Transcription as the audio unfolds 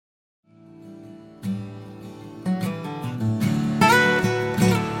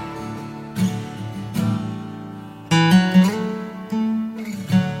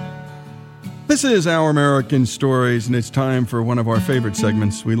This is Our American Stories, and it's time for one of our favorite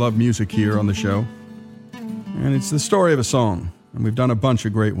segments. We love music here on the show. And it's the story of a song. And we've done a bunch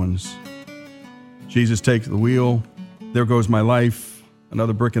of great ones. Jesus Takes the Wheel, There Goes My Life,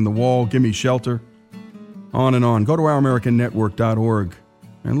 Another Brick in the Wall, Gimme Shelter, on and on. Go to ouramericannetwork.org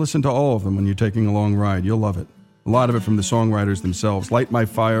and listen to all of them when you're taking a long ride. You'll love it. A lot of it from the songwriters themselves. Light My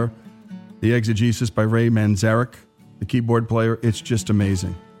Fire, The Exegesis by Ray Manzarek, the keyboard player. It's just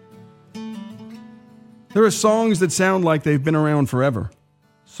amazing. There are songs that sound like they've been around forever.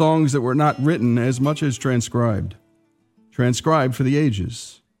 Songs that were not written as much as transcribed. Transcribed for the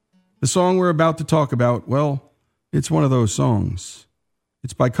ages. The song we're about to talk about, well, it's one of those songs.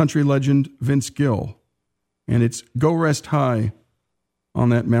 It's by country legend Vince Gill, and it's Go Rest High on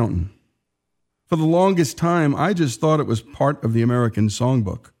That Mountain. For the longest time, I just thought it was part of the American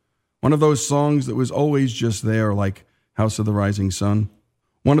songbook. One of those songs that was always just there, like House of the Rising Sun.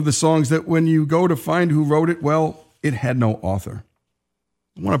 One of the songs that when you go to find who wrote it, well, it had no author.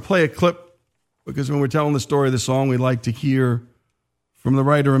 I want to play a clip because when we're telling the story of the song, we like to hear from the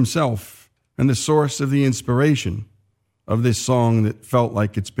writer himself and the source of the inspiration of this song that felt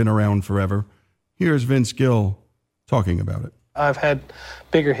like it's been around forever. Here's Vince Gill talking about it. I've had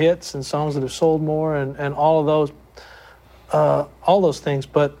bigger hits and songs that have sold more and all of those things,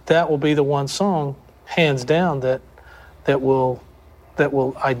 but that will be the one song, hands down, that will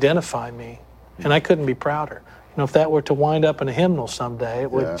identify me, and I couldn't be prouder. You know, if that were to wind up in a hymnal someday, it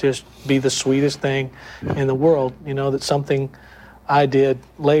would just be the sweetest thing in the world. You know, that something I did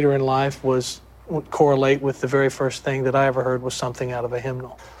later in life would correlate with the very first thing that I ever heard was something out of a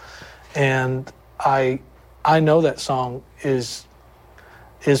hymnal, and I know that song is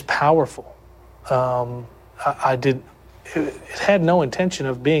powerful. It had no intention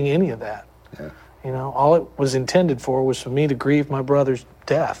of being any of that. Yeah. You know, all it was intended for was for me to grieve my brother's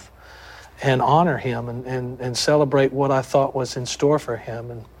death and honor him and celebrate what I thought was in store for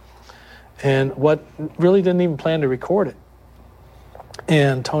him and what really didn't even plan to record it.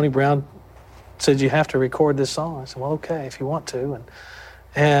 And Tony Brown said, you have to record this song. I said, well, okay, if you want to.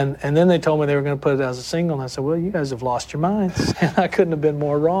 And then they told me they were going to put it as a single, and I said, well, you guys have lost your minds. And I couldn't have been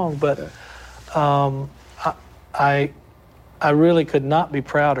more wrong, but I really could not be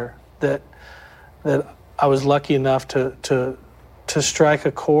prouder that I was lucky enough to strike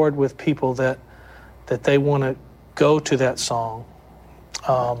a chord with people that they want to go to that song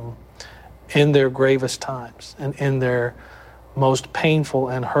in their gravest times and in their most painful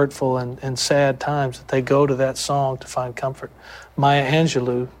and hurtful and sad times, that they go to that song to find comfort. Maya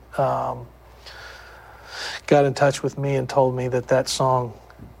Angelou got in touch with me and told me that song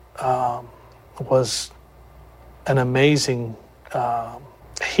was an amazing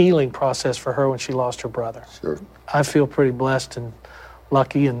healing process for her when she lost her brother. Sure. I feel pretty blessed and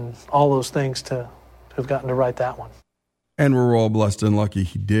lucky and all those things to have gotten to write that one. And we're all blessed and lucky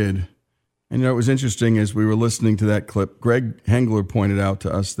he did. And you know, it was interesting as we were listening to that clip, Greg Hengler pointed out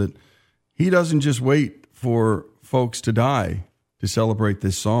to us that he doesn't just wait for folks to die to celebrate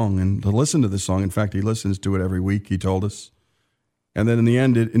this song and to listen to this song. In fact, he listens to it every week, he told us. And then in the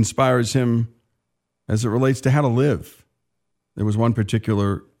end, it inspires him as it relates to how to live. There was one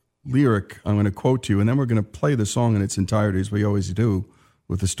particular lyric I'm going to quote to you, and then we're going to play the song in its entirety, as we always do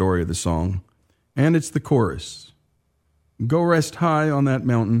with the story of the song. And it's the chorus. Go rest high on that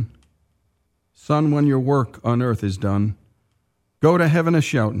mountain, son, when your work on earth is done. Go to heaven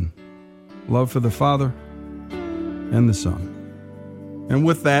a-shoutin', love for the Father and the Son. And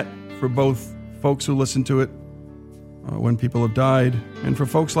with that, for both folks who listen to it when people have died, and for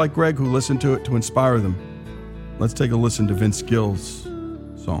folks like Greg who listen to it to inspire them, let's take a listen to Vince Gill's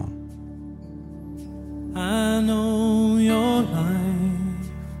song. I know your life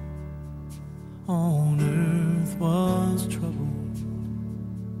on earth was trouble.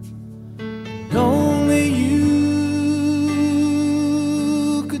 And only you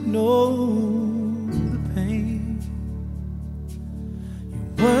could know the pain.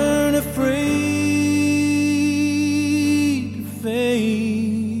 You weren't afraid to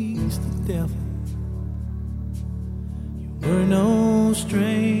face the devil. You were no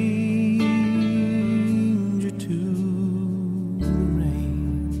stranger to the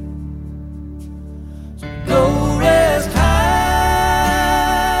rain. So go rest high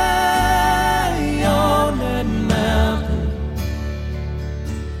on that mountain,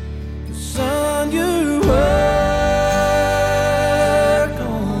 'cause son, your work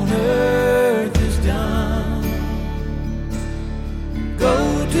on earth is done.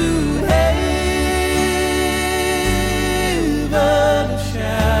 Go to heaven a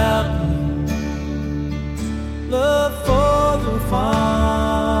shout.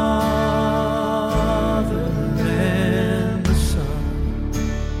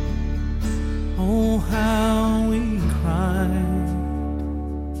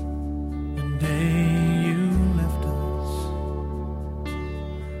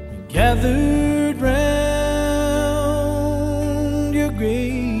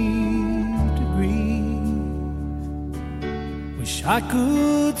 grave to grieve. Wish I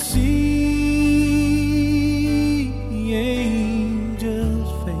could see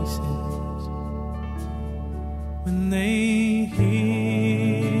angels' faces when they hear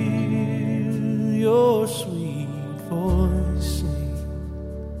your sweet voice sing.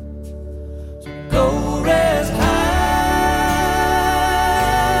 So go rest high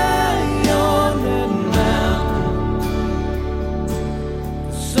on that mountain.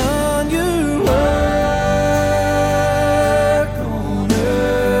 Son, your work on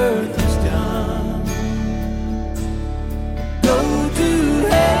earth is done. Go to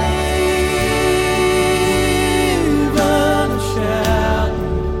heaven and shout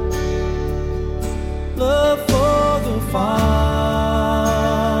love for the Father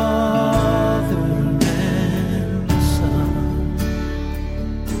and the Son.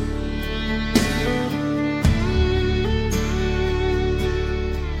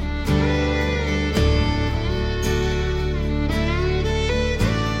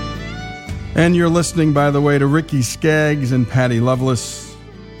 And you're listening, by the way, to Ricky Skaggs and Patty Loveless.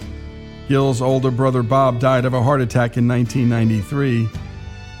 Gil's older brother Bob died of a heart attack in 1993.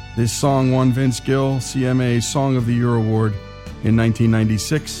 This song won Vince Gill CMA Song of the Year Award in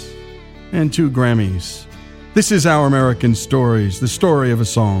 1996 and 2 Grammys. This is Our American Stories, the story of a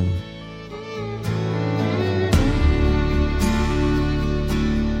song.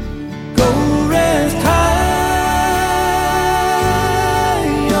 Go rest high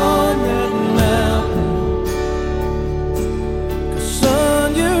on that mountain. 'Cause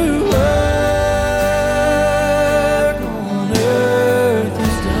son, your work on earth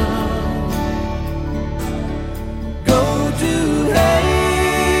is done. Go to heaven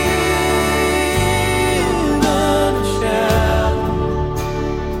and shout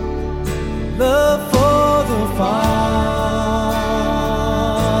love for the Father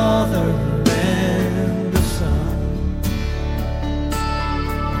and the Son.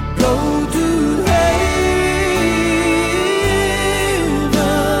 Go to heaven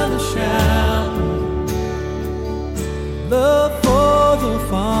and shout love for the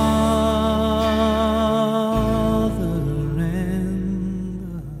Father and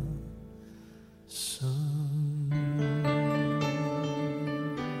the Son.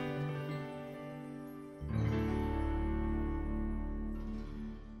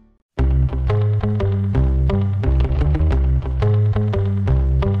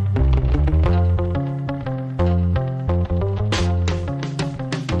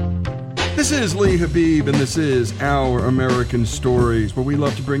 This is Lee Habib, and this is Our American Stories, where we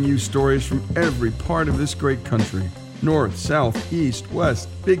love to bring you stories from every part of this great country. North, south, east, west,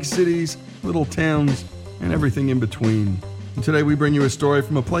 big cities, little towns, and everything in between. And today we bring you a story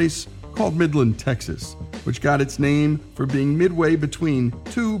from a place called Midland, Texas, which got its name for being midway between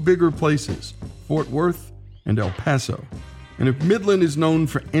 2 bigger places, Fort Worth and El Paso. And if Midland is known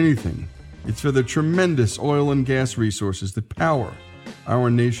for anything, it's for the tremendous oil and gas resources that power our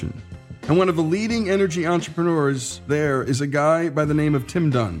nation. And one of the leading energy entrepreneurs there is a guy by the name of Tim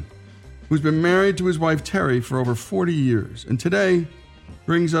Dunn, who's been married to his wife Terry for over 40 years, and today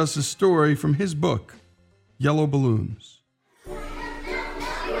brings us a story from his book, Yellow Balloons.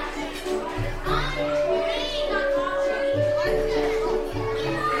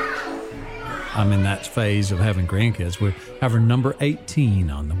 I'm in that phase of having grandkids. We're having number 18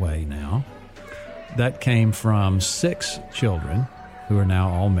 on the way now. That came from 6 children who are now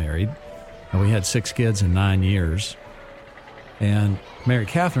all married. And we had 6 kids in 9 years. And Mary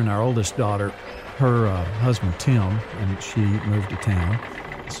Catherine, our oldest daughter, her husband Tim, and she moved to town.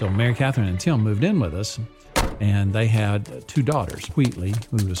 So Mary Catherine and Tim moved in with us, and they had 2 daughters, Wheatley,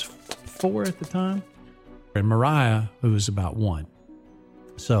 who was 4 at the time, and Mariah, who was about 1.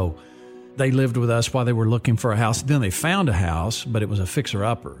 So they lived with us while they were looking for a house. Then they found a house, but it was a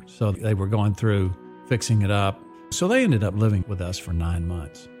fixer-upper. So they were going through fixing it up. So they ended up living with us for 9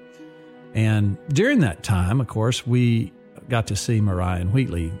 months. And during that time, of course, we got to see Mariah and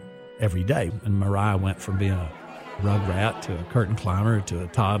Wheatley every day. And Mariah went from being a rug rat to a curtain climber to a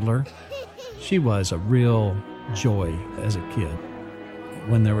toddler. She was a real joy as a kid.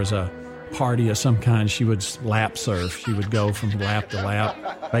 When there was a party of some kind, she would lap surf. She would go from lap to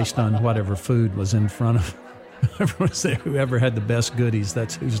lap based on whatever food was in front of whoever was there. Whoever had the best goodies,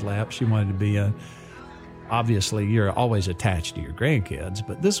 that's whose lap she wanted to be in. Obviously, you're always attached to your grandkids,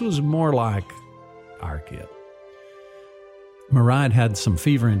 but this was more like our kid. Mariah had some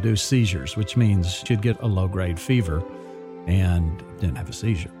fever-induced seizures, which means she'd get a low-grade fever and didn't have a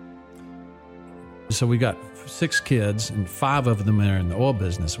seizure. So we got 6 kids, and 5 of them are in the oil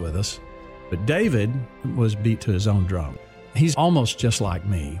business with us. But David was beat to his own drum. he's almost just like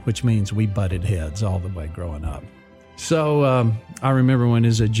me, which means we butted heads all the way growing up. So I remember when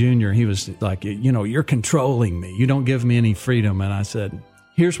as a junior, he was like, you're controlling me. You don't give me any freedom. And I said,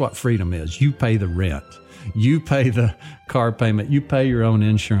 here's what freedom is. You pay the rent. You pay the car payment. You pay your own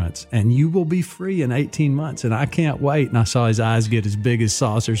insurance. And you will be free in 18 months. And I can't wait. And I saw his eyes get as big as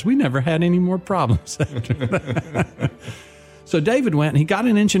saucers. We never had any more problems after that. So David went and he got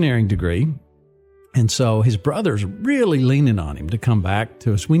an engineering degree. And so his brother's really leaning on him to come back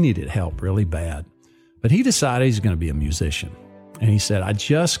to us. We needed help really bad. But he decided he's going to be a musician. And he said, I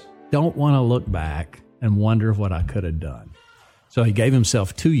just don't want to look back and wonder what I could have done. So he gave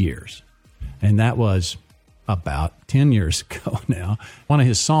himself 2 years. And that was about 10 years ago now. One of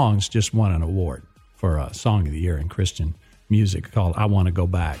his songs just won an award for a Song of the Year in Christian music called I Want to Go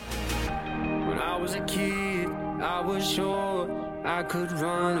Back. When I was a kid, I was sure I could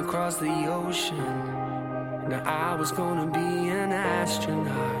run across the ocean. Now I was going to be an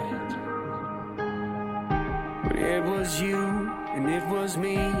astronaut. When it was you and it was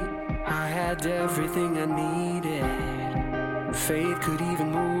me, I had everything I needed. Faith could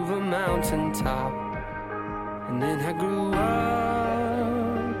even move a mountaintop. And then I grew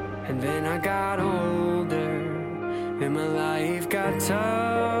up, and then I got older, and my life got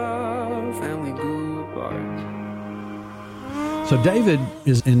tough, and we grew apart. So David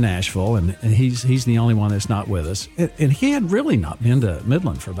is in Nashville, and he's the only one that's not with us. And he had really not been to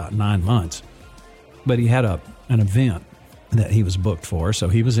Midland for about 9 months. But he had an event that he was booked for, so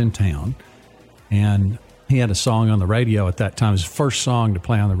he was in town. And he had a song on the radio at that time, his first song to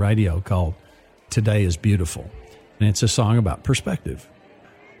play on the radio, called Today is Beautiful. And it's a song about perspective.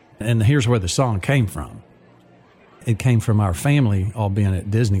 And here's where the song came from. It came from our family all being at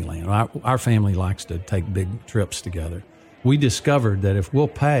Disneyland. Our family likes to take big trips together. We discovered that if we'll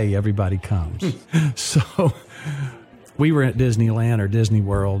pay, everybody comes. So we were at Disneyland or Disney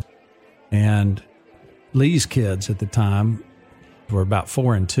World, and Lee's kids at the time were about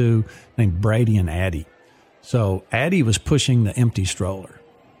 4 and 2, named Brady and Addie. So Addie was pushing the empty stroller,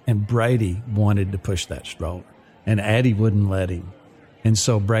 and Brady wanted to push that stroller, and Addie wouldn't let him. And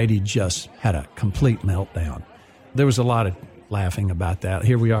so Brady just had a complete meltdown. There was a lot of laughing about that.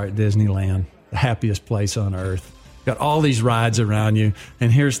 Here we are at Disneyland, the happiest place on earth. Got all these rides around you,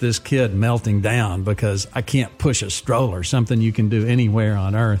 and here's this kid melting down because I can't push a stroller, something you can do anywhere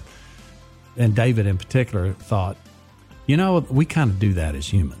on earth. And David in particular thought, we kind of do that as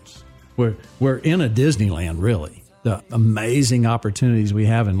humans. We're in a Disneyland, really. The amazing opportunities we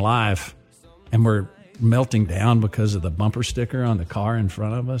have in life, and we're melting down because of the bumper sticker on the car in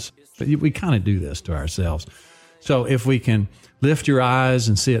front of us. But we kind of do this to ourselves. So if we can lift your eyes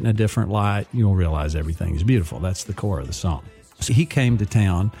and see it in a different light, you'll realize everything is beautiful. That's the core of the song. So he came to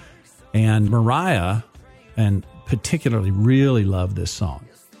town, and Mariah, and particularly, really loved this song.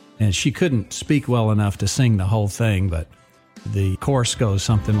 And she couldn't speak well enough to sing the whole thing, but the chorus goes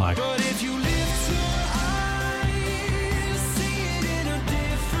something like, But if you lift your eyes, see it in a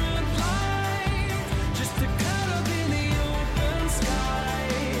different light. Just a cloud up in the open sky.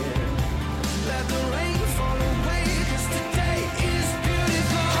 Let the rain fall away, 'cause today is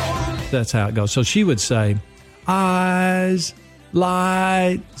beautiful. that's how it goes. So she would say, eyes,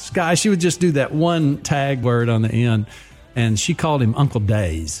 light, sky. She would just do that one tag word on the end. And she called him Uncle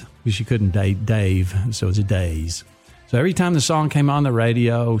Days, because she couldn't date Dave, so it was a Days. So every time the song came on the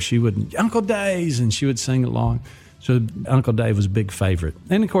radio, she would, Uncle Days, and she would sing along. So Uncle Dave was a big favorite.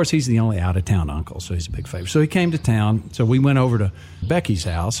 And, of course, he's the only out-of-town uncle, so he's a big favorite. So he came to town. So we went over to Becky's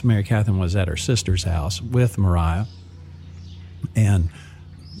house. Mary Catherine was at her sister's house with Mariah. And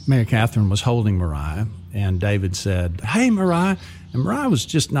Mary Catherine was holding Mariah. And David said, hey, Mariah. And Mariah was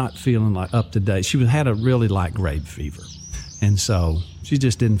just not feeling like up to date. She had a really light grade fever. And so she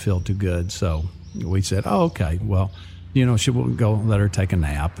just didn't feel too good. So we said, oh, okay, well, she will go let her take a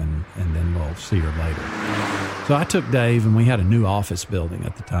nap, and then we'll see her later. So I took Dave, and we had a new office building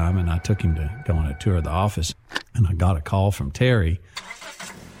at the time, and I took him to go on a tour of the office. And I got a call from Terry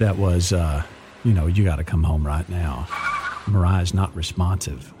that was, you got to come home right now. Mariah's not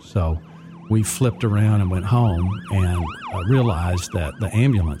responsive. So we flipped around and went home, and realized that the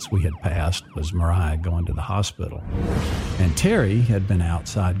ambulance we had passed was Mariah going to the hospital. And Terry had been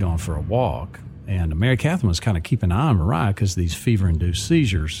outside going for a walk, and Mary Catherine was kind of keeping an eye on Mariah because these fever-induced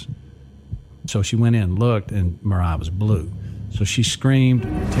seizures. So she went in and looked, and Mariah was blue. So she screamed.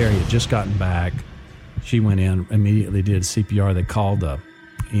 Terry had just gotten back. She went in, immediately did CPR. They called the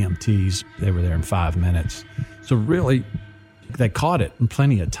EMTs. They were there in 5 minutes. So really, they caught it in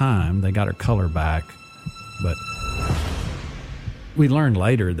plenty of time. They got her color back, but We learned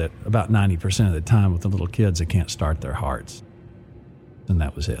later that about 90% of the time with the little kids, they can't start their hearts. And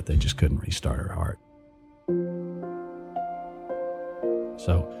that was it. They just couldn't restart her heart.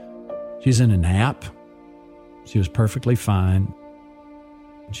 So she's in a nap. She was perfectly fine.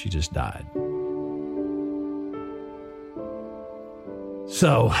 And she just died.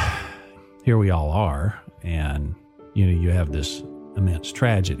 So here we all are. And, you have this immense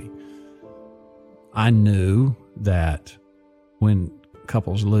tragedy. I knew that when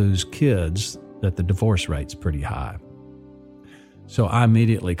couples lose kids, that the divorce rate's pretty high. So I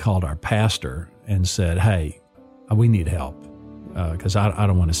immediately called our pastor and said, hey, we need help because I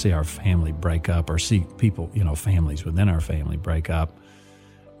don't want to see our family break up or see people, families within our family break up.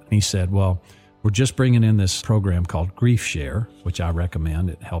 And he said, well, we're just bringing in this program called Grief Share, which I recommend.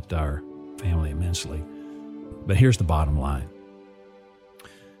 It helped our family immensely. But here's the bottom line.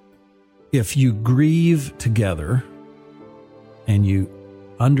 If you grieve together and you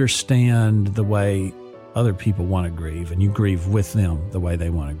understand the way other people want to grieve and you grieve with them the way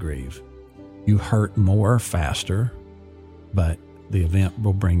they want to grieve, you hurt more faster, but the event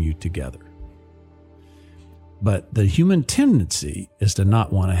will bring you together. But the human tendency is to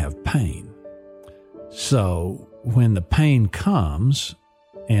not want to have pain. So when the pain comes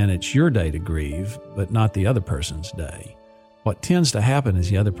and it's your day to grieve, but not the other person's day, what tends to happen is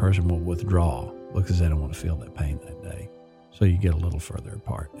the other person will withdraw because they don't want to feel that pain that day. So you get a little further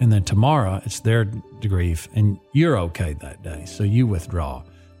apart. And then tomorrow, it's their grief, and you're okay that day. So you withdraw.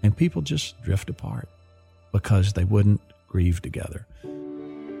 And people just drift apart because they wouldn't grieve together.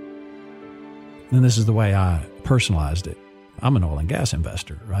 And this is the way I personalized it. I'm an oil and gas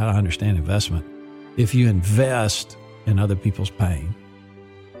investor, right? I understand investment. If you invest in other people's pain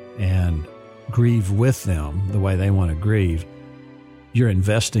and grieve with them the way they want to grieve, you're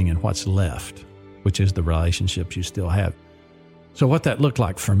investing in what's left, which is the relationships you still have. So what that looked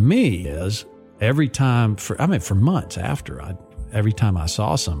like for me is every time, for months after, every time I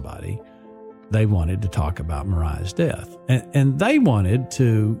saw somebody, they wanted to talk about Mariah's death. And they wanted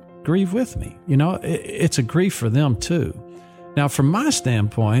to grieve with me. It's a grief for them too. Now, from my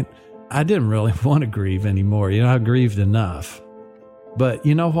standpoint, I didn't really want to grieve anymore. I grieved enough. But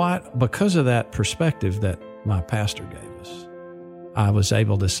you know what? Because of that perspective that my pastor gave us, I was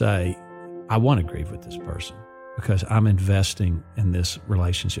able to say, I want to grieve with this person because I'm investing in this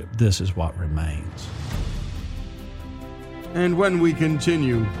relationship. This is what remains. And when we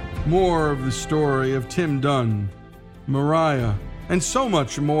continue, more of the story of Tim Dunn, Mariah, and so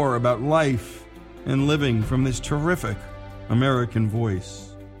much more about life and living from this terrific American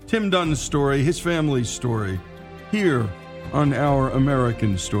voice. Tim Dunn's story, his family's story, here on Our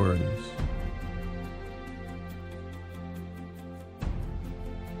American Stories.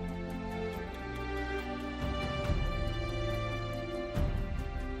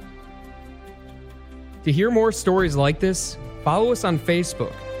 To hear more stories like this, follow us on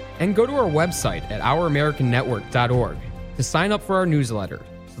Facebook and go to our website at ouramericannetwork.org to sign up for our newsletter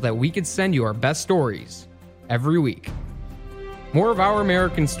so that we can send you our best stories every week. More of Our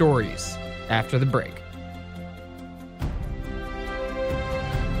American Stories after the break.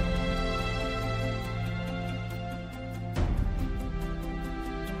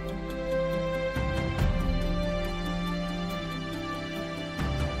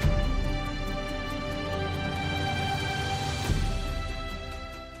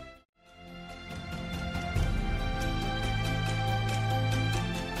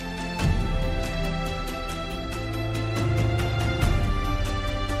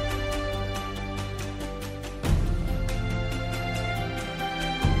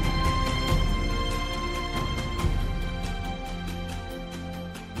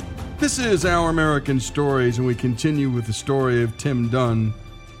 This is Our American Stories, and we continue with the story of Tim Dunn.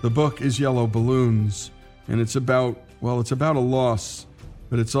 The book is Yellow Balloons, and it's about a loss,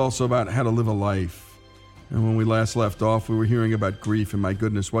 but it's also about how to live a life. And when we last left off, we were hearing about grief, and my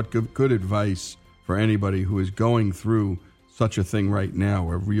goodness, what good advice for anybody who is going through such a thing right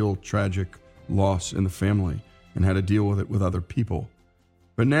now, a real tragic loss in the family, and how to deal with it with other people.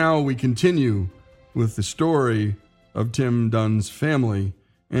 But now we continue with the story of Tim Dunn's family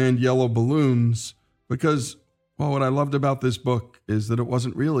and Yellow Balloons, because, what I loved about this book is that it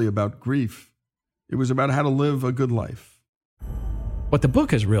wasn't really about grief. It was about how to live a good life. What the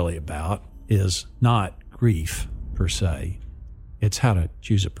book is really about is not grief per se. It's how to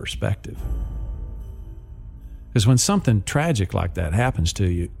choose a perspective. Because when something tragic like that happens to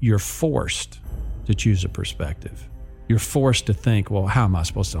you, you're forced to choose a perspective. You're forced to think, well, how am I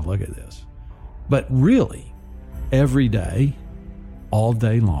supposed to look at this? But really, every day, all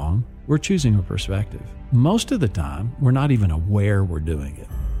day long, we're choosing a perspective. Most of the time, we're not even aware we're doing it.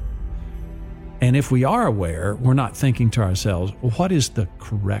 And if we are aware, we're not thinking to ourselves, well, what is the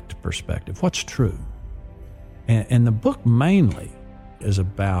correct perspective? What's true? And the book mainly is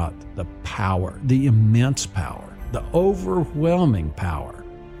about the power, the immense power, the overwhelming power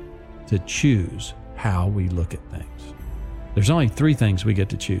to choose how we look at things. There's only 3 things we get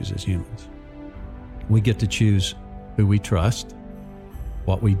to choose as humans. We get to choose who we trust,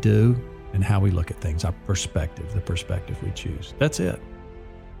 what we do, and how we look at things, our perspective, the perspective we choose. That's it.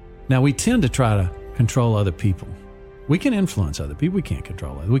 Now, we tend to try to control other people. We can influence other people. We can't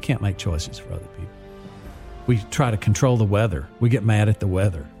control others. We can't make choices for other people. We try to control the weather. We get mad at the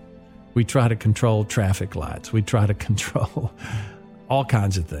weather. We try to control traffic lights. We try to control all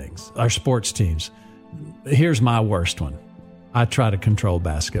kinds of things. Our sports teams. Here's my worst one. I try to control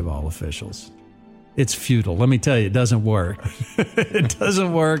basketball officials. It's futile. Let me tell you, it doesn't work. It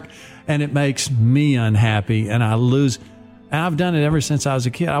doesn't work, and it makes me unhappy, and I lose. And I've done it ever since I was a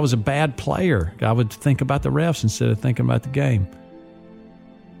kid. I was a bad player. I would think about the refs instead of thinking about the game.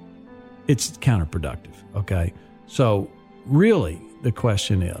 It's counterproductive, okay? So really, the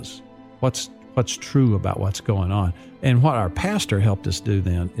question is, what's true about what's going on? And what our pastor helped us do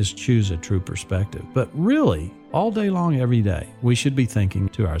then is choose a true perspective. But really, all day long, every day, we should be thinking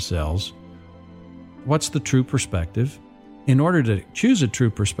to ourselves, what's the true perspective? In order to choose a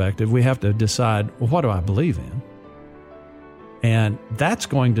true perspective, we have to decide, well, what do I believe in? And that's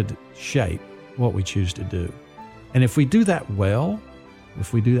going to shape what we choose to do. And if we do that well,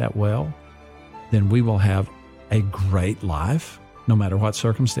 then we will have a great life, no matter what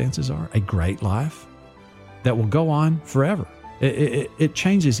circumstances are, a great life that will go on forever. It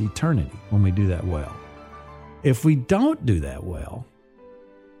changes eternity when we do that well. If we don't do that well,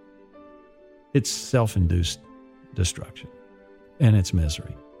 it's self-induced destruction and it's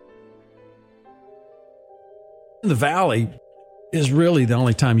misery. The valley is really the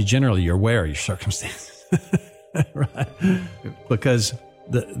only time you're aware of your circumstances, right? Because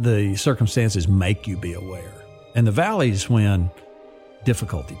the circumstances make you be aware. And the valley is when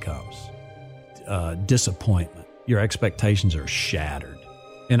difficulty comes, disappointment. Your expectations are shattered.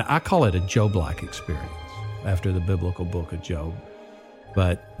 And I call it a Job-like experience after the biblical book of Job.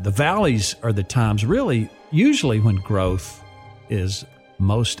 But the valleys are the times usually when growth is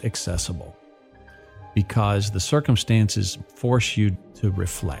most accessible, because the circumstances force you to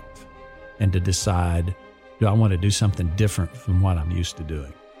reflect and to decide, do I want to do something different from what I'm used to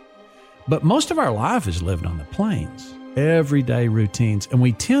doing? But most of our life is lived on the plains, everyday routines, and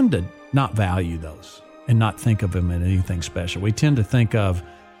we tend to not value those and not think of them as anything special. We tend to think of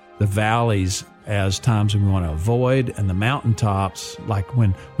the valleys as times we want to avoid, and the mountaintops, like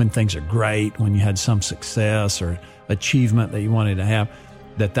when things are great, when you had some success or achievement that you wanted to have,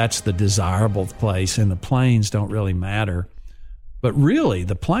 that's the desirable place, and the plains don't really matter. But really,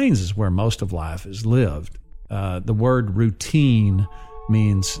 the plains is where most of life is lived. The word routine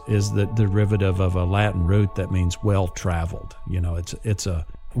is the derivative of a Latin root that means well-traveled. It's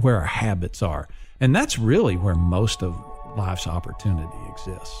where our habits are. And that's really where most of life's opportunity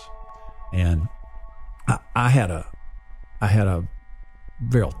exists. And I had a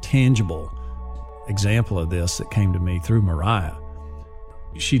very tangible example of this that came to me through Mariah.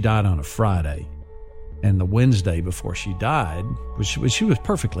 She died on a Friday, and the Wednesday before she died, she was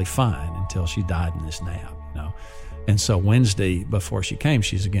perfectly fine until she died in this nap, And so Wednesday before she came,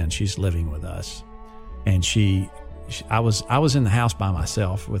 she's living with us, and I was in the house by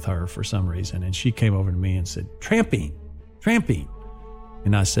myself with her for some reason, and she came over to me and said, "Tramping,"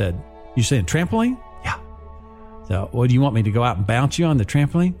 and I said, "You saying trampoline?" "Yeah." "So, well, do you want me to go out and bounce you on the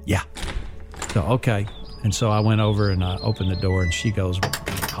trampoline?" "Yeah." So, okay. And so I went over and I opened the door, and she goes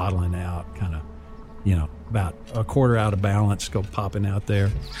toddling out, kind of, about a quarter out of balance, go popping out there.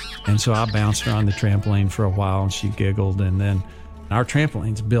 And so I bounced her on the trampoline for a while, and she giggled. And then our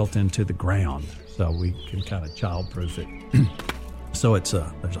trampoline's built into the ground, so we can kind of childproof it. So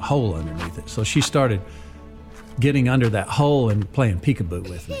there's a hole underneath it. So she started getting under that hole and playing peekaboo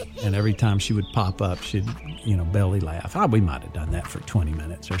with me. And every time she would pop up, she'd, belly laugh. We might have done that for 20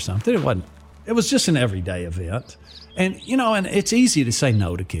 minutes or something. It was just an everyday event. And, and it's easy to say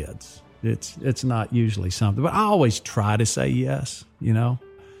no to kids. It's not usually something, but I always try to say yes,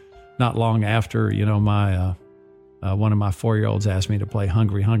 Not long after, my one of my 4-year-olds asked me to play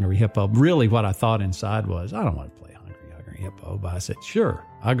Hungry, Hungry Hippo. Really what I thought inside was, I don't want to play Hungry, Hungry Hippo. But I said, sure,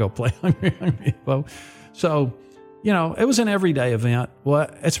 I'll go play Hungry, Hungry Hippo. So, it was an everyday event. Well,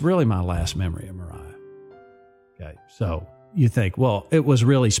 it's really my last memory of Mariah. Okay, so you think, well, it was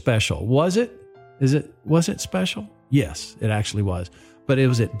really special. Was it? Was it special? Yes, it actually was. But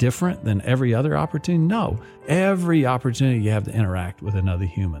was it different than every other opportunity? No. Every opportunity you have to interact with another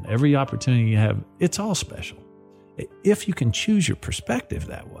human, every opportunity you have, it's all special. If you can choose your perspective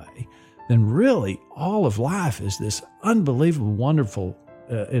that way, then really all of life is this unbelievable, wonderful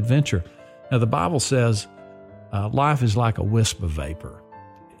adventure. Now, the Bible says life is like a wisp of vapor.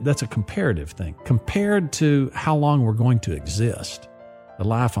 That's a comparative thing. Compared to how long we're going to exist, the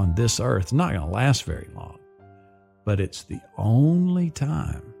life on this earth is not going to last very long. But it's the only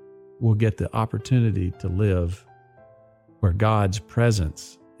time we'll get the opportunity to live where God's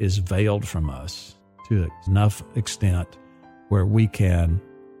presence is veiled from us to enough extent where we can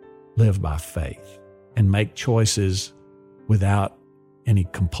live by faith and make choices without any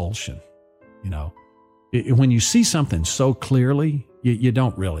compulsion. You know, when you see something so clearly, you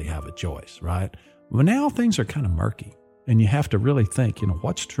don't really have a choice, right? Well, now things are kind of murky, and you have to really think,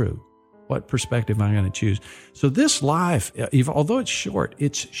 what's true? What perspective am I going to choose? So this life, although it's short,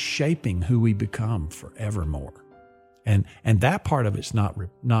 it's shaping who we become forevermore. And that part of it's not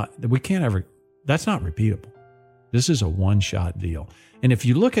that's not repeatable. This is a one-shot deal. And if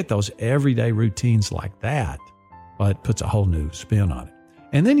you look at those everyday routines like that, well, it puts a whole new spin on it.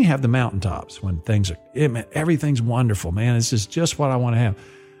 And then you have the mountaintops when everything's wonderful, man. This is just what I want to have.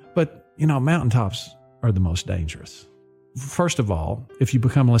 But, mountaintops are the most dangerous. First of all, if you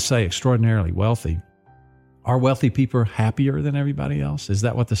become, let's say, extraordinarily wealthy, are wealthy people happier than everybody else? Is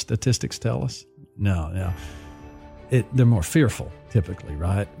that what the statistics tell us? No. They're more fearful, typically,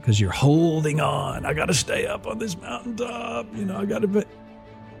 right? Because you're holding on. I got to stay up on this mountaintop. I got to be.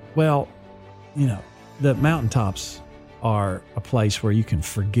 Well, the mountaintops are a place where you can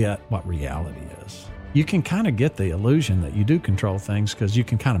forget what reality is. You can kind of get the illusion that you do control things because you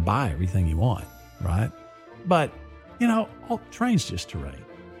can kind of buy everything you want, right? But train's just terrain.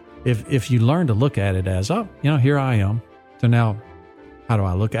 If you learn to look at it as, here I am. So now, how do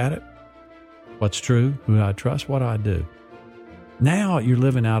I look at it? What's true? Who do I trust? What do I do? Now you're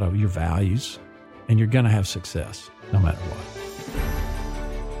living out of your values, and you're going to have success no matter what.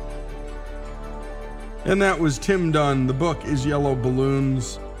 And that was Tim Dunn. The book is Yellow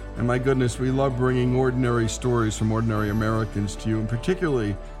Balloons. And my goodness, we love bringing ordinary stories from ordinary Americans to you, and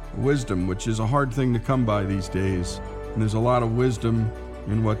particularly wisdom, which is a hard thing to come by these days. And there's a lot of wisdom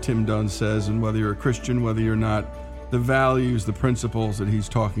in what Tim Dunn says, and whether you're a Christian, whether you're not, the values, the principles that he's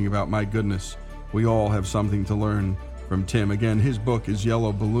talking about, my goodness, we all have something to learn from Tim. Again, his book is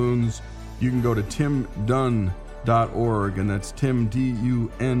Yellow Balloons. You can go to timdunn.org, and that's timdunn.org.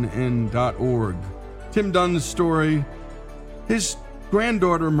 Tim Dunn's story, his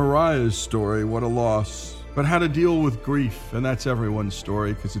granddaughter Mariah's story, what a loss, but how to deal with grief, and that's everyone's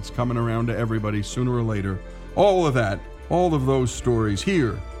story because it's coming around to everybody sooner or later. All of that, all of those stories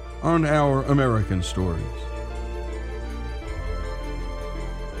here on Our American Stories.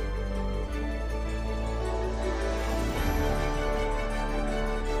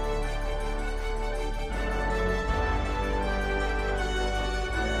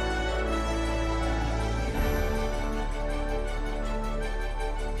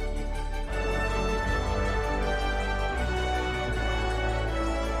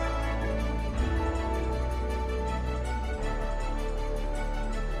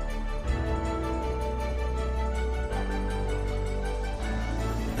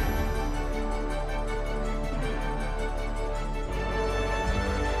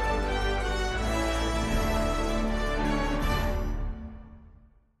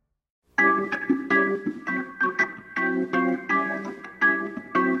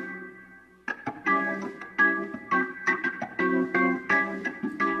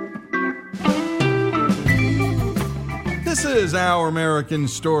 This is Our American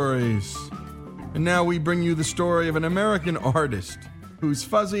Stories. And now we bring you the story of an American artist whose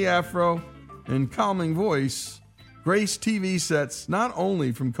fuzzy afro and calming voice grace TV sets not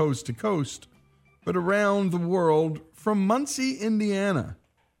only from coast to coast, but around the world from Muncie, Indiana.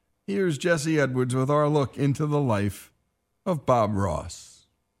 Here's Jesse Edwards with our look into the life of Bob Ross.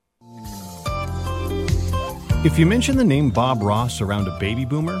 If you mention the name Bob Ross around a baby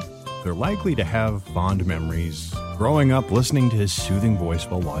boomer, they're likely to have fond memories growing up listening to his soothing voice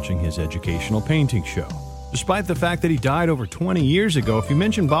while watching his educational painting show. Despite the fact that he died over 20 years ago, if you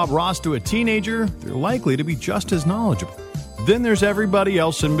mention Bob Ross to a teenager, they're likely to be just as knowledgeable. Then there's everybody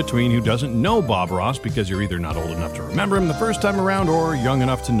else in between who doesn't know Bob Ross because you're either not old enough to remember him the first time around or young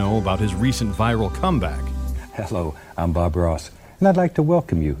enough to know about his recent viral comeback. Hello, I'm Bob Ross, and I'd like to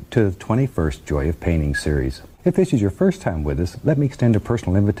welcome you to the 21st Joy of Painting series. If this is your first time with us, let me extend a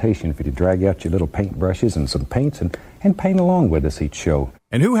personal invitation for you to drag out your little paintbrushes and some paints and paint along with us each show.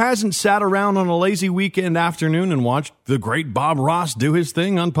 And who hasn't sat around on a lazy weekend afternoon and watched the great Bob Ross do his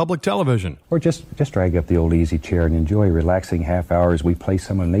thing on public television? Or just drag up the old easy chair and enjoy a relaxing half hour as we play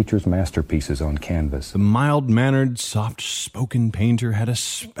some of nature's masterpieces on canvas. The mild-mannered, soft-spoken painter had a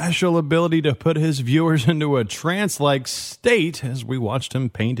special ability to put his viewers into a trance-like state as we watched him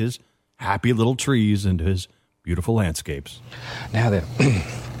paint his happy little trees and his beautiful landscapes. Now then,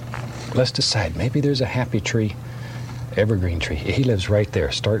 let's decide. Maybe there's a happy tree, evergreen tree. He lives right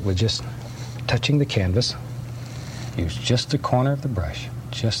there. Start with just touching the canvas. Use just the corner of the brush,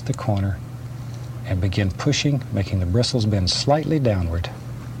 just the corner, and begin pushing, making the bristles bend slightly downward.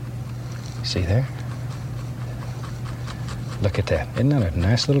 See there? Look at that. Isn't that a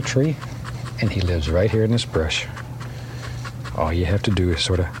nice little tree? And he lives right here in this brush. All you have to do is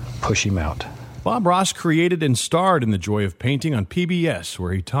sort of push him out. Bob Ross created and starred in The Joy of Painting on PBS,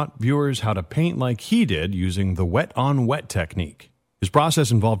 where he taught viewers how to paint like he did using the wet-on-wet technique. His process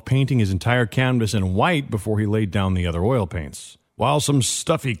involved painting his entire canvas in white before he laid down the other oil paints. While some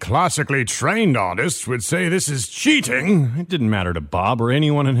stuffy, classically trained artists would say this is cheating, it didn't matter to Bob or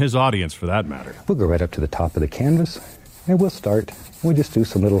anyone in his audience for that matter. We'll go right up to the top of the canvas, and we'll start. We'll just do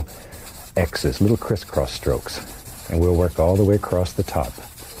some little X's, little crisscross strokes, and we'll work all the way across the top.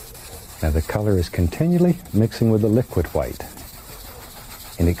 Now the color is continually mixing with the liquid white,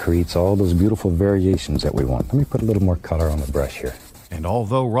 and it creates all those beautiful variations that we want. Let me put a little more color on the brush here. And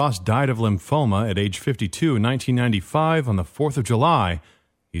although Ross died of lymphoma at age 52 in 1995 on the 4th of July,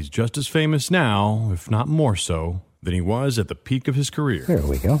 he's just as famous now, if not more so, than he was at the peak of his career. There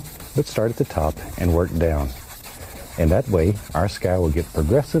we go. Let's start at the top and work down. And that way, our sky will get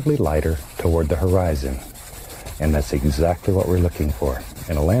progressively lighter toward the horizon. And that's exactly what we're looking for.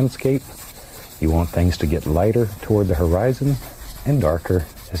 In a landscape, you want things to get lighter toward the horizon and darker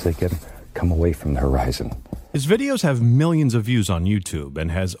as they come away from the horizon. His videos have millions of views on YouTube and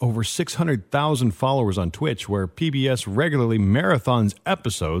has over 600,000 followers on Twitch, where PBS regularly marathons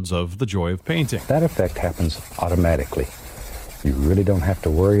episodes of The Joy of Painting. That effect happens automatically. You really don't have to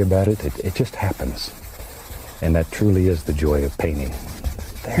worry about it. It just happens. And that truly is the joy of painting.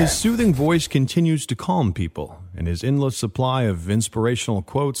 There. His soothing voice continues to calm people, and his endless supply of inspirational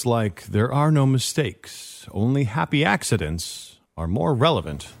quotes like, "There are no mistakes, only happy accidents," are more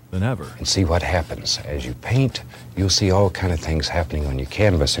relevant than ever. And see what happens. As you paint, you'll see all kind of things happening on your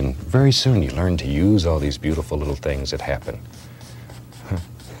canvas, and very soon you learn to use all these beautiful little things that happen.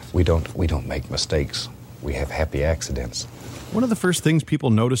 We don't make mistakes. We have happy accidents. One of the first things people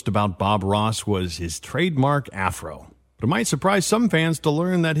noticed about Bob Ross was his trademark afro. But it might surprise some fans to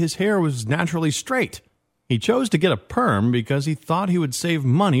learn that his hair was naturally straight. He chose to get a perm because he thought he would save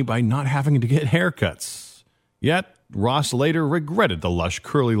money by not having to get haircuts. Yet, Ross later regretted the lush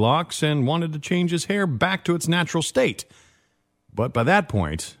curly locks and wanted to change his hair back to its natural state. But by that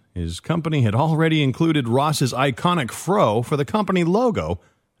point, his company had already included Ross's iconic fro for the company logo,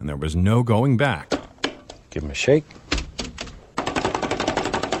 and there was no going back. Give him a shake.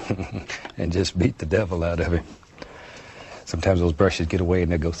 And just beat the devil out of him. Sometimes those brushes get away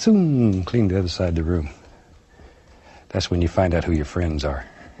and they go zoom, clean to the other side of the room. That's when you find out who your friends are.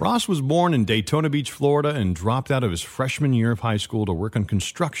 Ross was born in Daytona Beach, Florida, and dropped out of his freshman year of high school to work on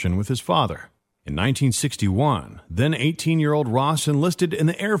construction with his father. In 1961, then 18-year-old Ross enlisted in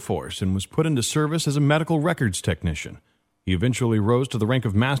the Air Force and was put into service as a medical records technician. He eventually rose to the rank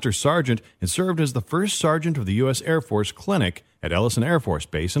of Master Sergeant and served as the first sergeant of the U.S. Air Force Clinic at Ellison Air Force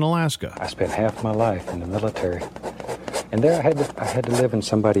Base in Alaska. I spent half my life in the military. And there I had to live in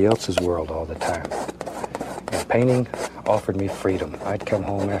somebody else's world all the time. And painting offered me freedom. I'd come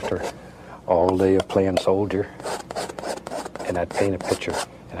home after all day of playing soldier, and I'd paint a picture,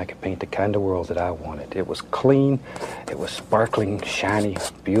 and I could paint the kind of world that I wanted. It was clean, it was sparkling, shiny,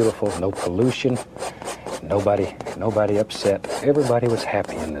 beautiful, no pollution, nobody upset. Everybody was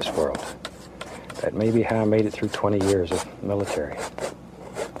happy in this world. That may be how I made it through 20 years of military.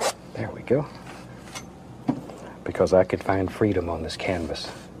 There we go. Because I could find freedom on this canvas.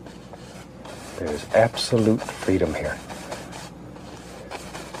 There's absolute freedom here.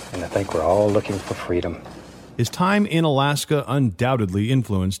 And I think we're all looking for freedom. His time in Alaska undoubtedly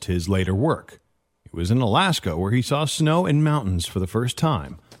influenced his later work. It was in Alaska where he saw snow and mountains for the first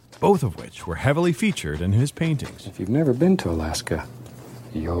time, both of which were heavily featured in his paintings. If you've never been to Alaska,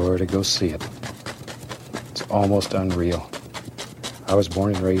 you're to go see it. It's almost unreal. I was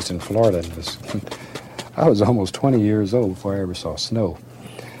born and raised in Florida, and I was almost 20 years old before I ever saw snow.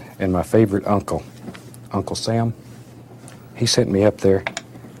 And my favorite uncle, Uncle Sam, he sent me up there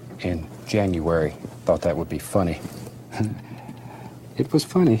in January. thought that would be funny. It was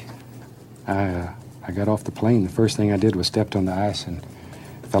funny. I got off the plane. The first thing I did was stepped on the ice and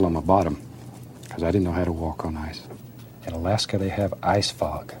fell on my bottom because I didn't know how to walk on ice. In Alaska, they have ice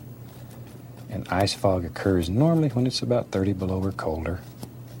fog. And ice fog occurs normally when it's about 30 below or colder.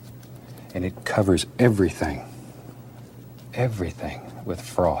 And it covers everything with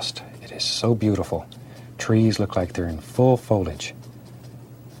frost. It is so beautiful. Trees look like they're in full foliage.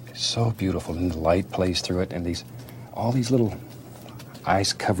 It's so beautiful, and the light plays through it, and all these little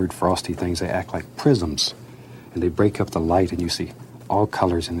ice-covered frosty things, they act like prisms, and they break up the light, and you see all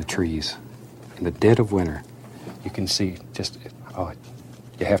colors in the trees. In the dead of winter, you can see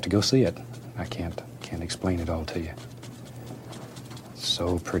you have to go see it. I can't explain it all to you. It's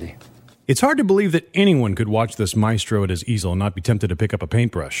so pretty. It's hard to believe that anyone could watch this maestro at his easel and not be tempted to pick up a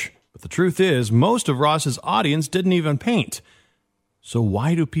paintbrush. But the truth is, most of Ross's audience didn't even paint. So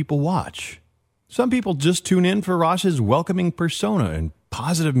why do people watch? Some people just tune in for Ross's welcoming persona and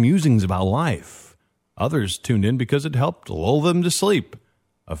positive musings about life. Others tuned in because it helped lull them to sleep,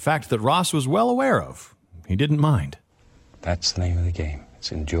 a fact that Ross was well aware of. He didn't mind. That's the name of the game.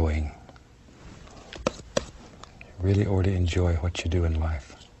 It's enjoying. You really ought to enjoy what you do in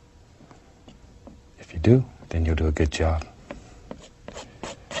life. If you do, then you'll do a good job.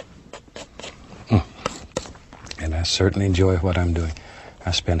 And I certainly enjoy what I'm doing. I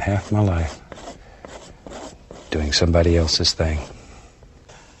spend half my life doing somebody else's thing.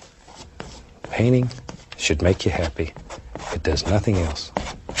 Painting should make you happy. It does nothing else.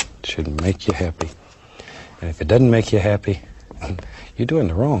 It should make you happy. And if it doesn't make you happy, you're doing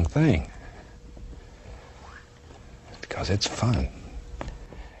the wrong thing. Because it's fun.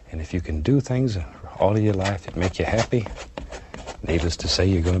 And if you can do things all of your life that make you happy, needless to say,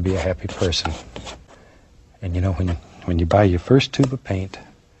 you're going to be a happy person. And you know, when you buy your first tube of paint,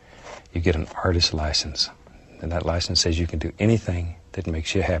 you get an artist license. And that license says you can do anything that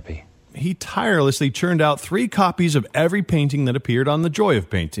makes you happy. He tirelessly churned out 3 copies of every painting that appeared on The Joy of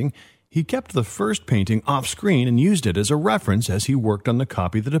Painting. He kept the first painting off screen and used it as a reference as he worked on the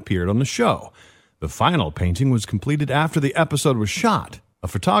copy that appeared on the show. The final painting was completed after the episode was shot. A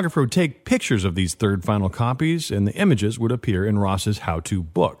photographer would take pictures of these third final copies, and the images would appear in Ross's how-to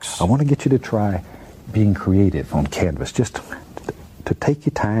books. I want to get you to try being creative on canvas. Just to take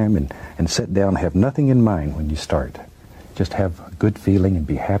your time and sit down and have nothing in mind when you start. Just have a good feeling and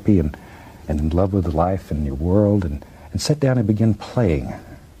be happy and in love with life and your world and sit down and begin playing.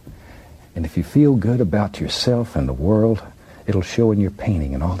 And if you feel good about yourself and the world, it'll show in your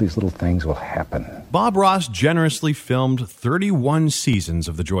painting, and all these little things will happen. Bob Ross generously filmed 31 seasons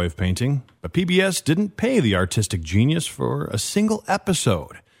of The Joy of Painting, but PBS didn't pay the artistic genius for a single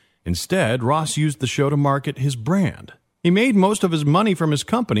episode. Instead, Ross used the show to market his brand. He made most of his money from his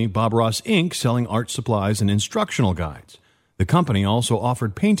company, Bob Ross Inc., selling art supplies and instructional guides. The company also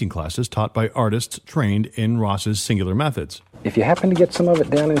offered painting classes taught by artists trained in Ross's singular methods. If you happen to get some of it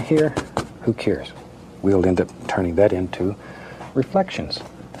down in here, who cares? We'll end up turning that into reflections.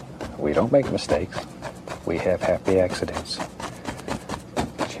 We don't make mistakes. We have happy accidents.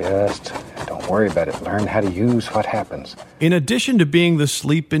 Just don't worry about it. Learn how to use what happens. In addition to being the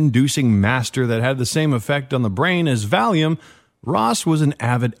sleep-inducing master that had the same effect on the brain as Valium, Ross was an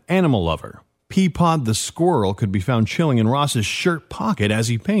avid animal lover. Peapod the squirrel could be found chilling in Ross's shirt pocket as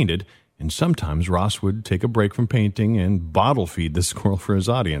he painted, and sometimes Ross would take a break from painting and bottle feed the squirrel for his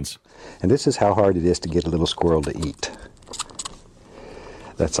audience. And this is how hard it is to get a little squirrel to eat.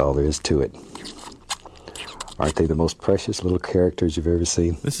 That's all there is to it. Aren't they the most precious little characters you've ever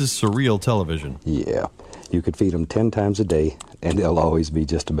seen? This is surreal television. Yeah. You could feed them 10 times a day, and they'll always be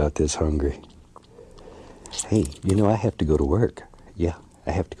just about this hungry. Hey, you know, I have to go to work. Yeah,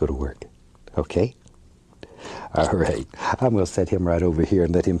 I have to go to work. Okay? All right. I'm going to set him right over here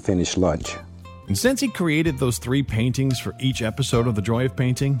and let him finish lunch. And since he created those 3 paintings for each episode of The Joy of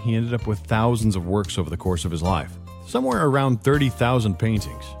Painting, he ended up with thousands of works over the course of his life. Somewhere around 30,000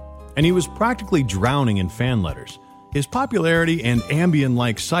 paintings. And he was practically drowning in fan letters. His popularity and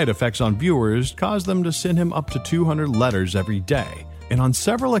Ambien-like side effects on viewers caused them to send him up to 200 letters every day. And on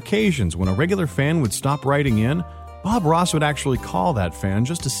several occasions, when a regular fan would stop writing in, Bob Ross would actually call that fan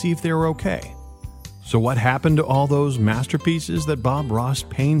just to see if they were okay. So what happened to all those masterpieces that Bob Ross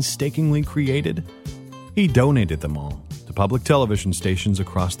painstakingly created? He donated them all to public television stations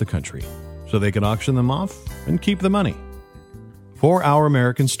across the country so they could auction them off and keep the money. For Our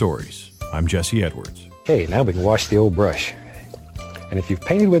American Stories, I'm Jesse Edwards. Okay, now we can wash the old brush. And if you've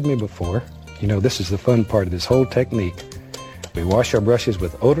painted with me before, you know this is the fun part of this whole technique. We wash our brushes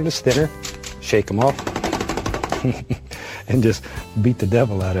with odorless thinner, shake them off, and just beat the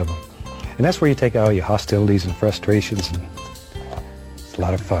devil out of them. And that's where you take all your hostilities and frustrations, and it's a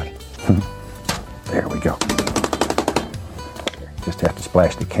lot of fun. There we go. Just have to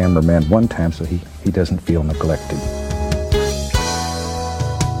splash the cameraman one time so he doesn't feel neglected.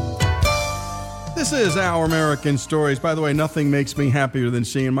 This is Our American Stories. By the way, nothing makes me happier than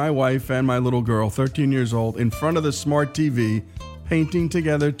seeing my wife and my little girl, 13 years old, in front of the smart TV, painting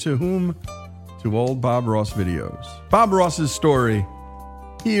together to whom? To old Bob Ross videos. Bob Ross's story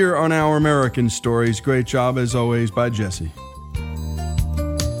here on Our American Stories. Great job, as always, by Jesse.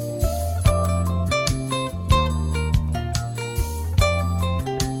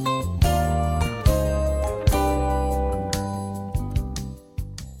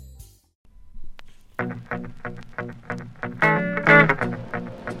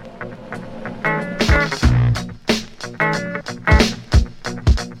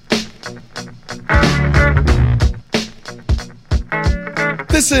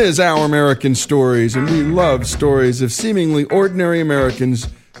 This is Our American Stories, and we love stories of seemingly ordinary Americans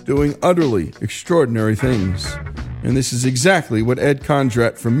doing utterly extraordinary things. And this is exactly what Ed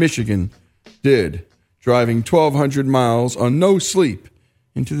Condrat from Michigan did, driving 1,200 miles on no sleep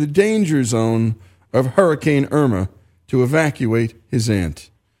into the danger zone of Hurricane Irma to evacuate his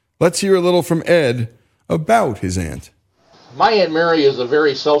aunt. Let's hear a little from Ed about his aunt. My Aunt Mary is a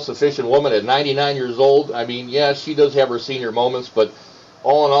very self-sufficient woman at 99 years old. I mean, yeah, she does have her senior moments, but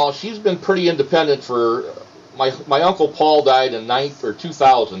all in all, she's been pretty independent for, my Uncle Paul died in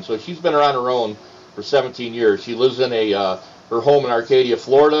 2000, so she's been around her own for 17 years. She lives in her home in Arcadia,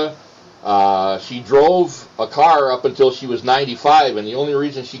 Florida. She drove a car up until she was 95, and the only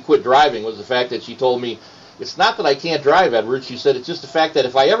reason she quit driving was the fact that she told me, it's not that I can't drive, Edward. She said, it's just the fact that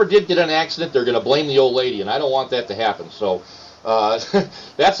if I ever did get in an accident, they're going to blame the old lady, and I don't want that to happen. So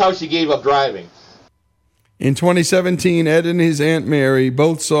that's how she gave up driving. In 2017, Ed and his Aunt Mary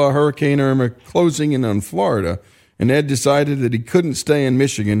both saw Hurricane Irma closing in on Florida, and Ed decided that he couldn't stay in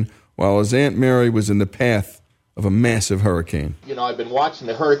Michigan while his Aunt Mary was in the path of a massive hurricane. You know, I've been watching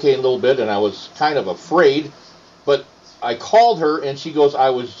the hurricane a little bit, and I was kind of afraid, but I called her, and she goes,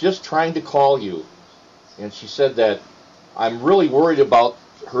 I was just trying to call you. And she said that, I'm really worried about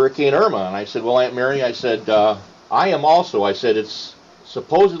Hurricane Irma. And I said, well, Aunt Mary, I said, I am also. I said, it's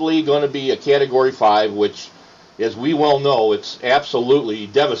supposedly going to be a Category 5, which, as we well know, it's absolutely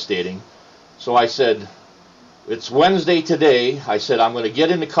devastating. So I said, it's Wednesday today. I said, I'm going to get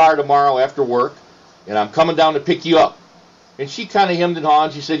in the car tomorrow after work, and I'm coming down to pick you up. And she kind of hemmed and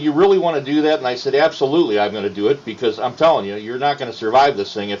hawed. She said, you really want to do that? And I said, absolutely, I'm going to do it, because I'm telling you, you're not going to survive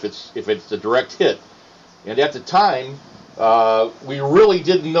this thing if it's a direct hit. And at the time, we really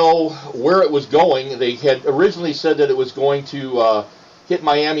didn't know where it was going. They had originally said that it was going to hit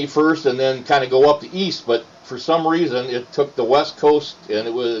Miami first and then kind of go up the east, but for some reason it took the west coast, and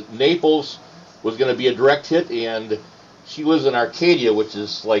it was Naples was going to be a direct hit, and she lives in Arcadia, which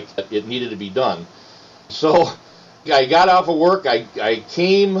is like it needed to be done. So I got off of work, I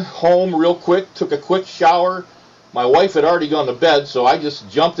came home real quick, took a quick shower. My wife had already gone to bed, so I just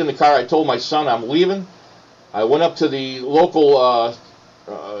jumped in the car. I told my son I'm leaving. I went up to the local,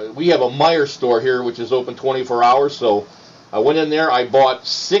 we have a Meijer store here, which is open 24 hours, so I went in there. I bought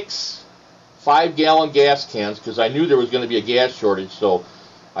 6 5-gallon gas cans because I knew there was going to be a gas shortage. So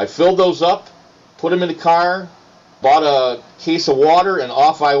I filled those up, put them in the car, bought a case of water, and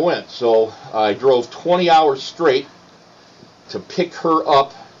off I went. So I drove 20 hours straight to pick her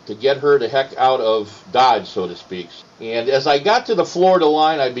up, to get her the heck out of Dodge, so to speak. And as I got to the Florida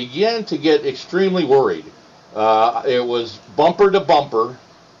line, I began to get extremely worried. It was bumper to bumper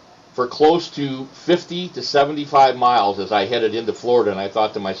for close to 50 to 75 miles as I headed into Florida, and I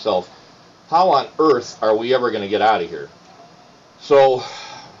thought to myself, how on earth are we ever going to get out of here? So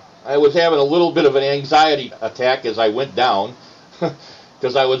I was having a little bit of an anxiety attack as I went down,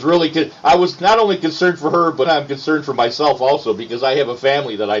 because I was not only concerned for her, but I'm concerned for myself also, because I have a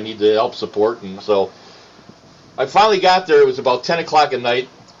family that I need to help support. And so I finally got there. It was about 10 o'clock at night.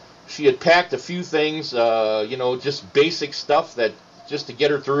 She had packed a few things, just basic stuff that just to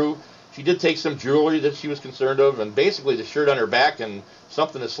get her through. She did take some jewelry that she was concerned of, and basically the shirt on her back and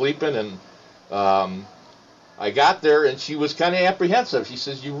something to sleep in. And I got there, and she was kind of apprehensive. She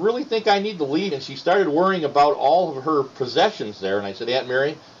says, you really think I need to leave? And she started worrying about all of her possessions there. And I said, Aunt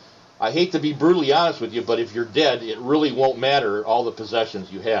Mary, I hate to be brutally honest with you, but if you're dead, it really won't matter all the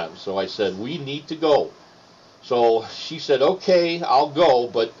possessions you have. So I said, we need to go. So she said, okay, I'll go,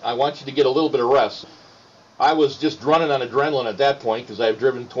 but I want you to get a little bit of rest. I was just running on adrenaline at that point because I've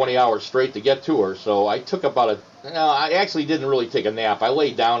driven 20 hours straight to get to her. So I took about I actually didn't really take a nap. I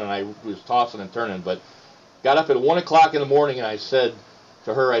laid down and I was tossing and turning, but got up at 1 o'clock in the morning, and I said,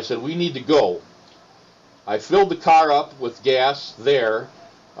 to her, I said, we need to go. I filled the car up with gas there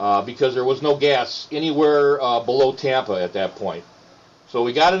because there was no gas anywhere below Tampa at that point. So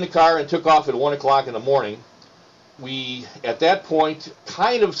we got in the car and took off at 1 o'clock in the morning. We, at that point,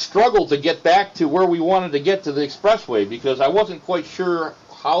 kind of struggled to get back to where we wanted to get to the expressway because I wasn't quite sure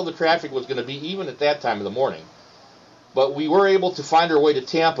how the traffic was going to be even at that time of the morning. But we were able to find our way to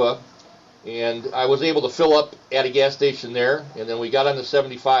Tampa, and I was able to fill up at a gas station there, and then we got on the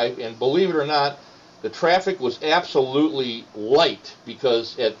 75, and believe it or not, the traffic was absolutely light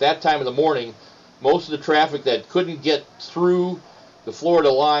because at that time of the morning, most of the traffic that couldn't get through the Florida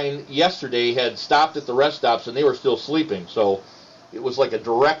line yesterday had stopped at the rest stops, and they were still sleeping. So it was like a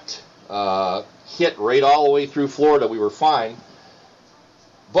direct hit right all the way through Florida. We were fine.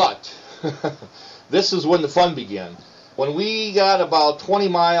 But this is when the fun began. When we got about 20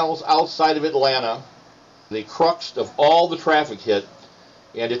 miles outside of Atlanta, the crux of all the traffic hit,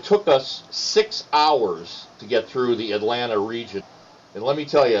 and it took us 6 hours to get through the Atlanta region. And let me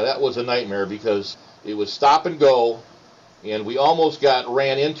tell you, that was a nightmare because it was stop and go, and we almost got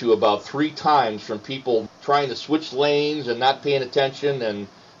ran into about 3 times from people trying to switch lanes and not paying attention and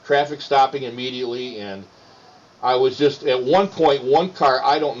traffic stopping immediately. And I was just, at one point, one car,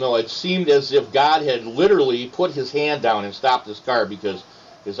 I don't know, it seemed as if God had literally put his hand down and stopped this car because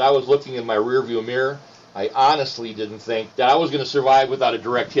as I was looking in my rearview mirror, I honestly didn't think that I was going to survive without a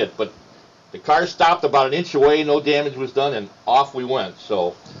direct hit. But the car stopped about an inch away, no damage was done, and off we went.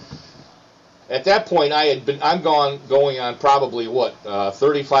 So at that point, I'm going on probably,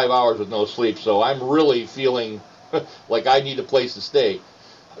 35 hours with no sleep. So I'm really feeling like I need a place to stay.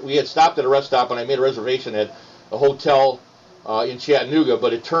 We had stopped at a rest stop, and I made a reservation at a hotel in Chattanooga,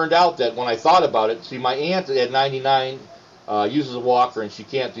 but it turned out that when I thought about it, see, my aunt at 99 uses a walker, and she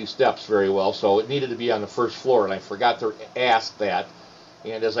can't do steps very well, so it needed to be on the first floor, and I forgot to ask that.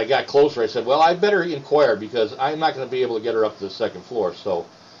 And as I got closer, I said, well, I better inquire because I'm not going to be able to get her up to the second floor. So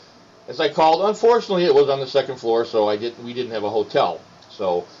as I called, unfortunately, it was on the second floor, so we didn't have a hotel.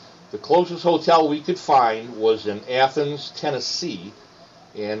 So the closest hotel we could find was in Athens, Tennessee,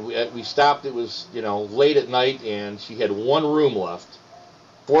 and we stopped. It was, late at night, and she had one room left.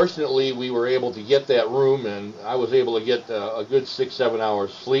 Fortunately, we were able to get that room, and I was able to get a good 6-7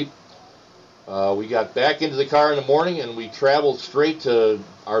 hours sleep. We got back into the car in the morning, and we traveled straight to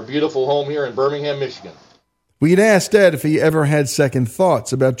our beautiful home here in Birmingham, Michigan. We'd asked Ed if he ever had second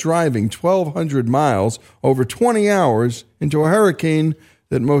thoughts about driving 1,200 miles over 20 hours into a hurricane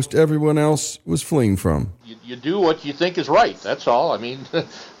that most everyone else was fleeing from. You do what you think is right, that's all. I mean,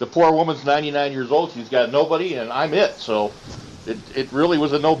 the poor woman's 99 years old, she's got nobody, and I'm it, so it really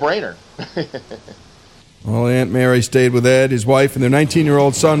was a no-brainer. Well, Aunt Mary stayed with Ed, his wife, and their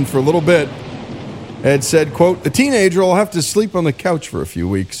 19-year-old son for a little bit. Ed said, quote, "The teenager will have to sleep on the couch for a few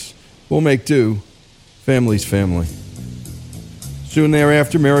weeks. We'll make do. Family's family." Soon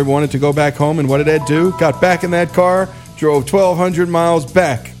thereafter, Mary wanted to go back home, and what did Ed do? Got back in that car, drove 1,200 miles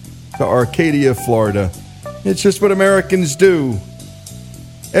back to Arcadia, Florida. It's just what Americans do.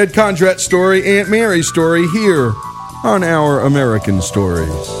 Ed Condrat's story, Aunt Mary's story, here on Our American Stories.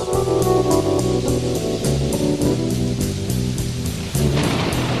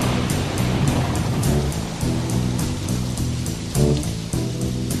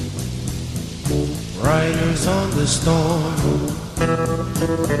 Riders on the storm,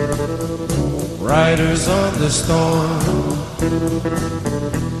 riders on the storm.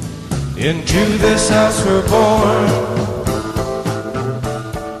 Into this house we're born.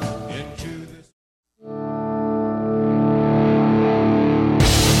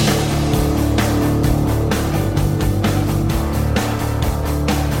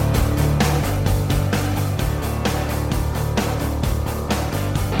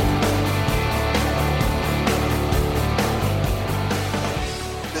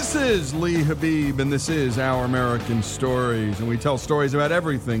 This is Lee Habib, and this is Our American Stories, and we tell stories about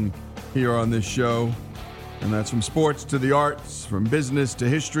everything here on this show, and that's from sports to the arts, from business to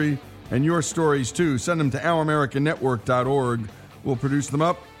history, and your stories too. Send them to ouramericannetwork.org. We'll produce them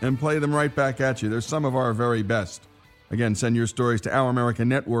up and play them right back at you. They're some of our very best. Again, send your stories to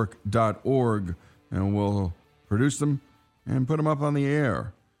ouramericannetwork.org, and we'll produce them and put them up on the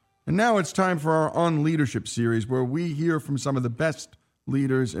air. And now it's time for our On Leadership series, where we hear from some of the best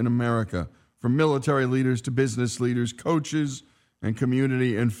leaders in America, from military leaders to business leaders, coaches, and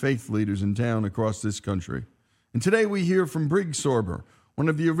community and faith leaders in town across this country. And today we hear from Briggs Sorber, one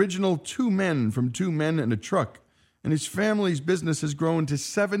of the original two men from Two Men and a Truck, and his family's business has grown to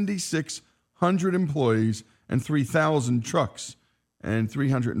 7,600 employees and 3,000 trucks and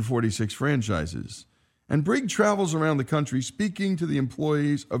 346 franchises. And Brigg travels around the country speaking to the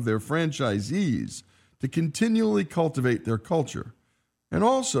employees of their franchisees to continually cultivate their culture, and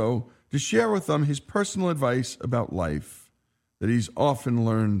also to share with them his personal advice about life that he's often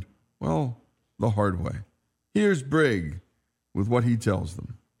learned, well, the hard way. Here's Brigg with what he tells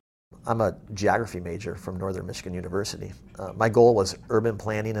them. I'm a geography major from Northern Michigan University. My goal was urban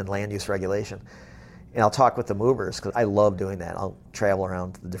planning and land use regulation. And I'll talk with the movers because I love doing that. I'll travel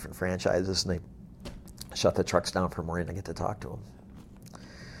around to the different franchises and they shut the trucks down for a morning and I get to talk to them.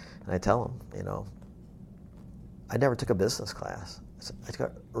 And I tell them, I never took a business class. I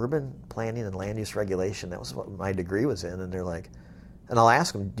took urban planning and land use regulation. That was what my degree was in. And they're like, and I'll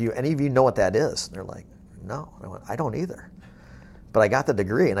ask them, do any of you know what that is? And they're like, no. And I went, I don't either. But I got the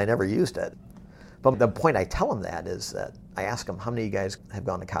degree and I never used it. But the point I tell them that is that I ask them, how many of you guys have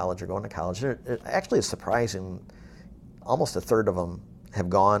gone to college or going to college? Actually, it's surprising. Almost a third of them have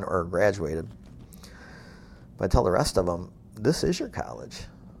gone or graduated. But I tell the rest of them, this is your college.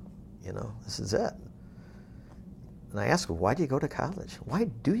 This is it. And I ask them, why do you go to college? Why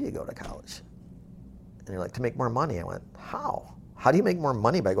do you go to college? And they're like, to make more money. I went, how? How do you make more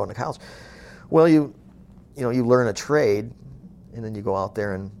money by going to college? Well, you learn a trade, and then you go out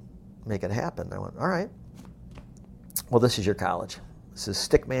there and make it happen. And I went, all right. Well, this is your college. This is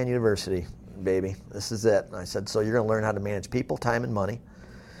Stickman University, baby. This is it. And I said, so you're going to learn how to manage people, time, and money.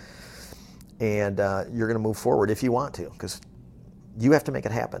 And you're going to move forward if you want to, because you have to make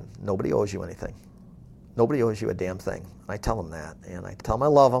it happen. Nobody owes you anything. Nobody owes you a damn thing. I tell them that. And I tell them I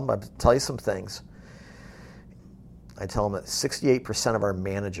love them. I tell you some things. I tell them that 68% of our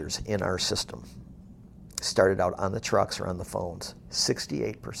managers in our system started out on the trucks or on the phones.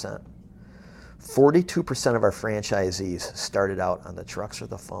 68%. 42% of our franchisees started out on the trucks or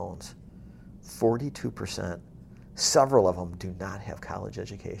the phones. 42%. Several of them do not have college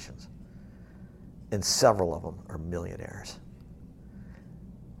educations. And several of them are millionaires.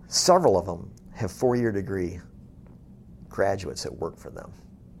 Several of them have 4-year degree graduates that work for them.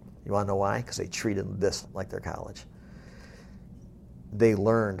 You want to know why? Because they treated this like their college. They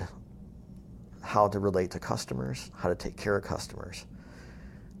learned how to relate to customers, how to take care of customers.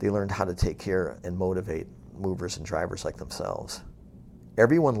 They learned how to take care and motivate movers and drivers like themselves.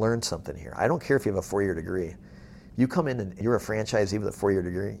 Everyone learned something here. I don't care if you have a 4-year degree. You come in and you're a franchisee with a 4-year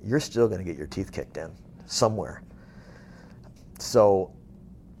degree, you're still going to get your teeth kicked in somewhere. So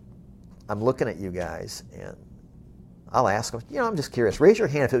I'm looking at you guys and I'll ask them, I'm just curious. Raise your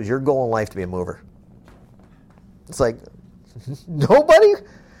hand if it was your goal in life to be a mover. It's like,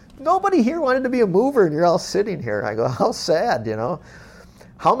 nobody here wanted to be a mover and you're all sitting here. I go, how sad,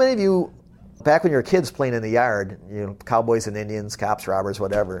 How many of you, back when you were kids playing in the yard, cowboys and Indians, cops, robbers,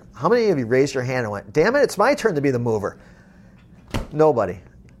 whatever, how many of you raised your hand and went, damn it, it's my turn to be the mover? Nobody.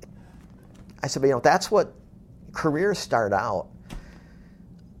 I said, but that's what careers start out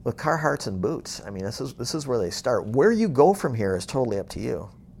with Carhartts and boots. I mean, this is where they start. Where you go from here is totally up to you.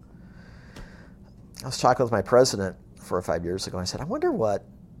 I was talking with my president 4 or 5 years ago. I said, I wonder what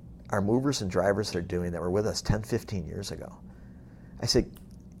our movers and drivers are doing that were with us 10, 15 years ago. I said,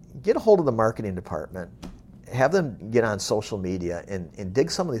 get a hold of the marketing department, have them get on social media and dig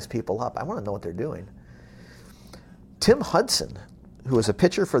some of these people up. I want to know what they're doing. Tim Hudson, who was a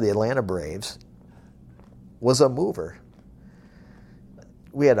pitcher for the Atlanta Braves, was a mover.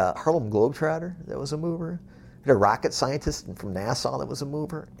 We had a Harlem Globetrotter that was a mover. We had a rocket scientist from NASA that was a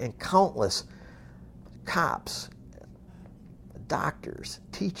mover, and countless cops, doctors,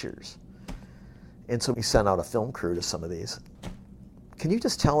 teachers. And so we sent out a film crew to some of these. Can you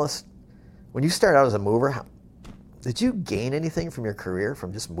just tell us, when you started out as a mover, did you gain anything from your career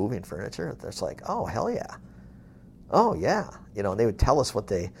from just moving furniture? It's like, oh, hell yeah. Oh, yeah. And they would tell us what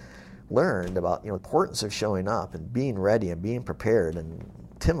they learned about, the importance of showing up and being ready and being prepared. And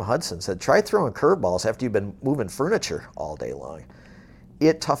Tim Hudson said, try throwing curveballs after you've been moving furniture all day long.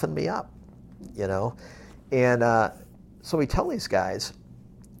 It toughened me up, And so we tell these guys,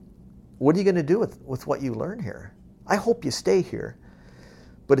 what are you going to do with what you learn here? I hope you stay here.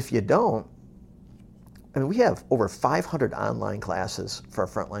 But if you don't, we have over 500 online classes for our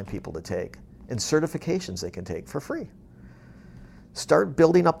frontline people to take and certifications they can take for free. Start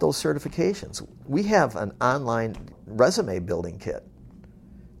building up those certifications. We have an online resume building kit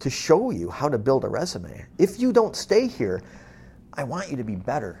to show you how to build a resume. If you don't stay here, I want you to be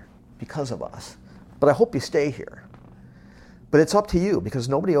better because of us. But I hope you stay here. But it's up to you because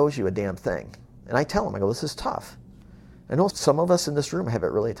nobody owes you a damn thing. And I tell them, I go, this is tough. I know some of us in this room have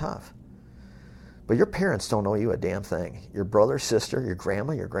it really tough. But your parents don't owe you a damn thing. Your brother, sister, your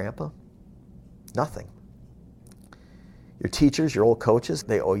grandma, your grandpa, nothing. Your teachers, your old coaches,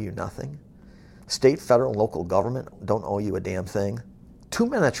 they owe you nothing. State, federal, and local government don't owe you a damn thing. Two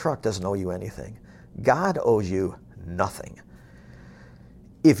men in a truck doesn't owe you anything. God owes you nothing.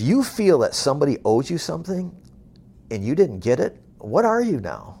 If you feel that somebody owes you something and you didn't get it, what are you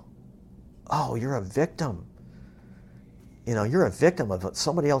now? Oh, you're a victim. You know, you're a victim of what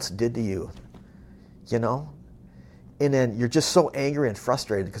somebody else did to you, you know? And then you're just so angry and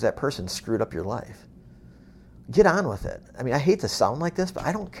frustrated because that person screwed up your life. Get on with it. I mean, I hate to sound like this, but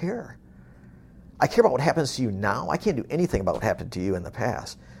I don't care. I care about what happens to you now. I can't do anything about what happened to you in the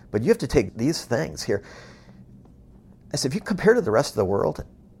past. But you have to take these things here. I said, if you compare to the rest of the world,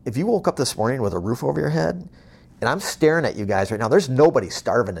 if you woke up this morning with a roof over your head, and I'm staring at you guys right now, there's nobody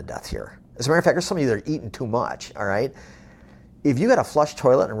starving to death here. As a matter of fact, there's some of you that are eating too much, all right? If you got a flush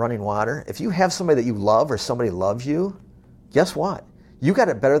toilet and running water, if you have somebody that you love or somebody loves you, guess what? You got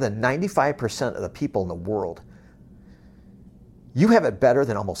it better than 95% of the people in the world. You have it better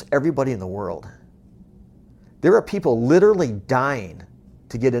than almost everybody in the world. There are people literally dying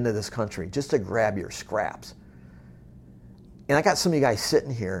to get into this country just to grab your scraps. And I got some of you guys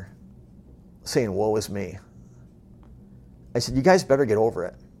sitting here saying, woe is me. I said, you guys better get over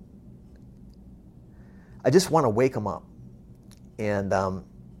it. I just want to wake them up. And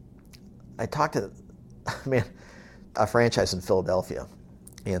I talked to, a franchise in Philadelphia.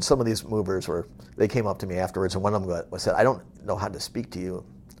 And some of these movers they came up to me afterwards, and one of them said, I don't know how to speak to you.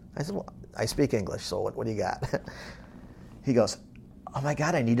 I said, well, I speak English, so what do you got? He goes, oh my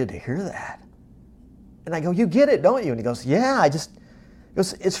God, I needed to hear that. And I go, you get it, don't you? And he goes, yeah, he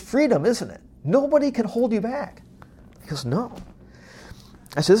goes, it's freedom, isn't it? Nobody can hold you back. He goes, no.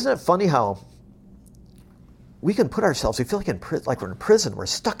 I said, isn't it funny how we can put ourselves, we feel like we're in prison, we're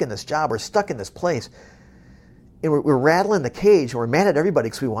stuck in this job, we're stuck in this place, and we're rattling the cage, and we're mad at everybody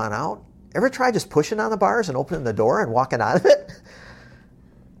because we want out. Ever try just pushing on the bars and opening the door and walking out of it?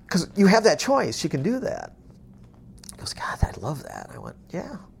 Because you have that choice, you can do that. He goes, God, I love that. I went,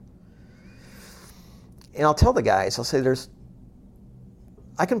 yeah. And I'll tell the guys, I'll say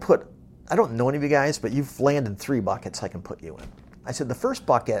I don't know any of you guys, but you've landed 3 buckets I can put you in. I said, the first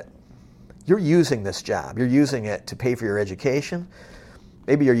bucket, you're using this job. You're using it to pay for your education.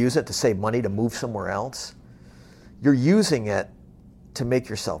 Maybe you're using it to save money to move somewhere else. You're using it to make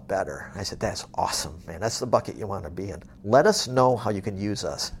yourself better. I said, that's awesome, man. That's the bucket you want to be in. Let us know how you can use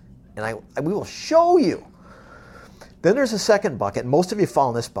us, and we will show you. Then there's a second bucket, and most of you fall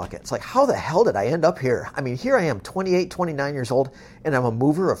in this bucket. It's like, how the hell did I end up here? I mean, here I am, 28, 29 years old, and I'm a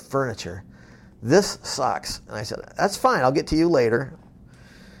mover of furniture. This sucks. And I said, that's fine. I'll get to you later.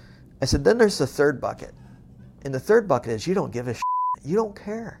 I said, then there's the third bucket. And the third bucket is you don't give a shit. You don't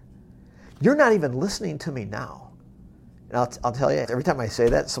care. You're not even listening to me now. And I'll tell you, every time I say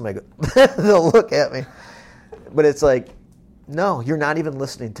that, somebody they'll look at me. But it's like, no, you're not even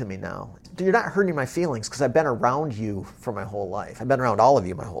listening to me now. You're not hurting my feelings because I've been around you for my whole life. I've been around all of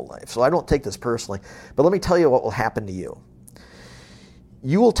you my whole life. So I don't take this personally. But let me tell you what will happen to you.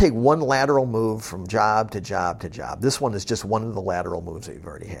 You will take one lateral move from job to job to job. This one is just one of the lateral moves that you've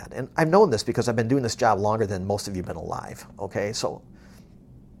already had. And I've known this because I've been doing this job longer than most of you have been alive. Okay, so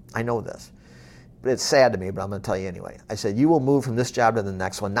I know this. But it's sad to me, but I'm going to tell you anyway. I said, you will move from this job to the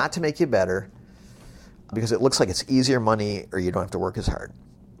next one, not to make you better, because it looks like it's easier money or you don't have to work as hard.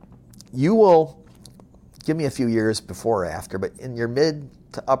 You will, give me a few years before or after, but in your mid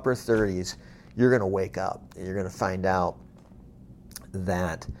to upper 30s, you're going to wake up and you're going to find out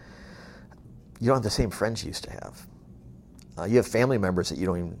that you don't have the same friends you used to have. You have family members that you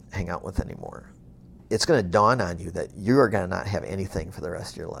don't even hang out with anymore. It's going to dawn on you that you are going to not have anything for the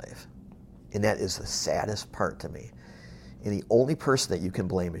rest of your life. And that is the saddest part to me. And the only person that you can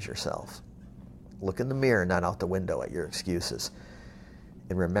blame is yourself. Look in the mirror, not out the window at your excuses.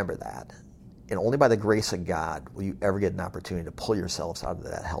 And remember that. And only by the grace of God will you ever get an opportunity to pull yourselves out of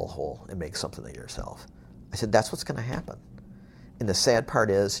that hellhole and make something of yourself. I said, that's what's going to happen. And the sad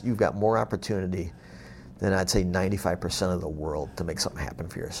part is you've got more opportunity than I'd say 95% of the world to make something happen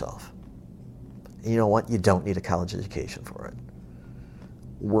for yourself. And you know what? You don't need a college education for it.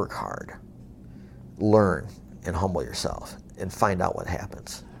 Work hard. Learn and humble yourself and find out what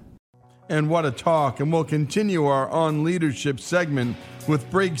happens. And what a talk. And we'll continue our On Leadership segment with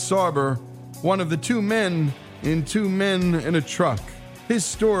Brig Sauber, one of the 2 men in 2 Men in a Truck. His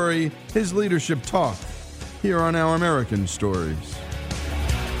story, his leadership talk, here on Our American Stories.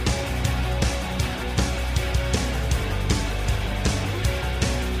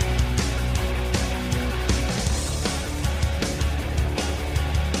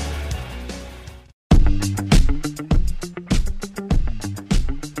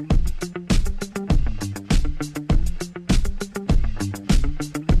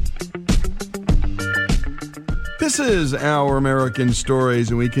 This is Our American Stories,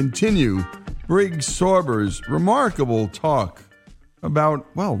 and we continue Briggs Sorber's remarkable talk about,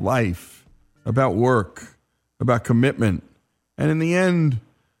 well, life, about work, about commitment, and in the end,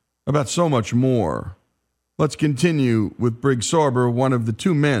 about so much more. Let's continue with Briggs Sorber, one of the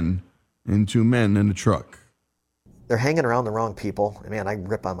two men in Two Men in a Truck. They're hanging around the wrong people. Man, I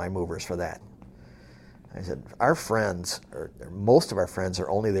rip on my movers for that. I said, our friends, or most of our friends, are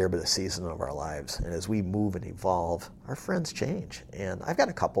only there by the season of our lives. And as we move and evolve, our friends change. And I've got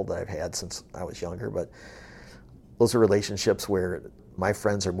a couple that I've had since I was younger, but those are relationships where my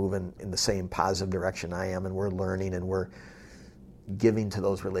friends are moving in the same positive direction I am, and we're learning and we're giving to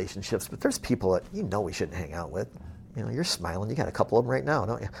those relationships. But there's people that we shouldn't hang out with. You're smiling. You got a couple of them right now,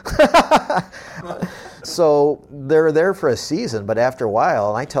 don't you? So they're there for a season, but after a while,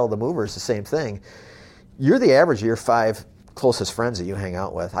 and I tell the movers the same thing, you're the average of your 5 closest friends that you hang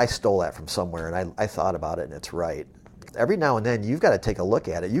out with. I stole that from somewhere, and I thought about it, and it's right. Every now and then, you've got to take a look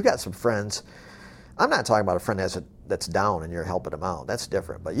at it. You got some friends. I'm not talking about a friend that's down and you're helping them out. That's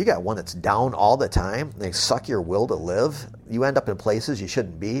different. But you got one that's down all the time. They suck your will to live. You end up in places you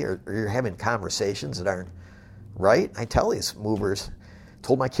shouldn't be, or you're having conversations that aren't right. I tell these movers,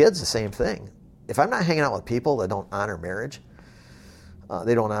 told my kids the same thing. If I'm not hanging out with people that don't honor marriage,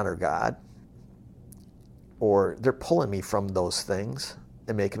 they don't honor God, or they're pulling me from those things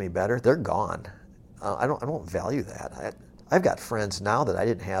and making me better, they're gone. I don't value that. I've got friends now that I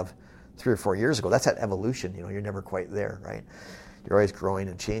didn't have 3 or 4 years ago. That's that evolution. You're never quite there, right? You're always growing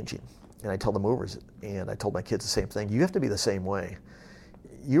and changing. And I tell the movers, and I told my kids the same thing. You have to be the same way.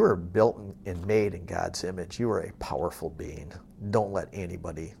 You are built and made in God's image. You are a powerful being. Don't let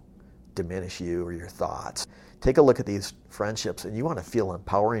anybody diminish you or your thoughts. Take a look at these friendships, and you want to feel an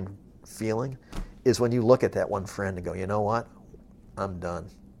empowering feeling is when you look at that one friend and go, you know what? I'm done.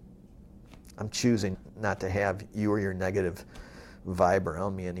 I'm choosing not to have you or your negative vibe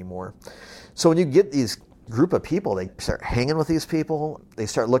around me anymore. So when you get these group of people, they start hanging with these people, they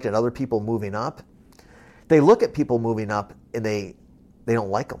start looking at other people moving up. They look at people moving up and they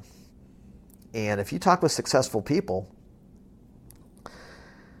don't like them. And if you talk with successful people,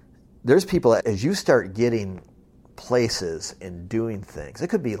 there's people that as you start getting places and doing things, it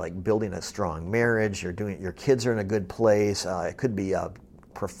could be like building a strong marriage, your kids are in a good place, it could be a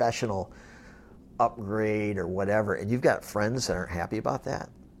professional upgrade or whatever, and you've got friends that aren't happy about that,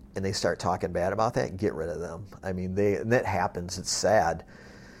 and they start talking bad about that, get rid of them. I mean, and that happens. It's sad.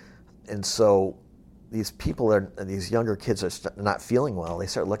 And so these people, these younger kids are not feeling well. They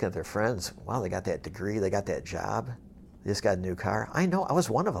start looking at their friends. Wow, they got that degree, they got that job, they just got a new car. I know, I was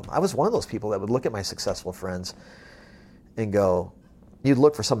one of them. I was one of those people that would look at my successful friends and go, you'd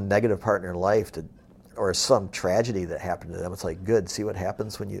look for some negative part in their life or some tragedy that happened to them. It's like, good, see what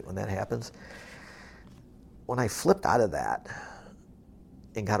happens when that happens? When I flipped out of that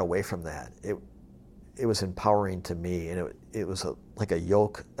and got away from that, it was empowering to me, and it was like a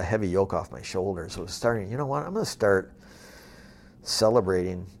heavy yoke off my shoulders. It was starting, you know what, I'm going to start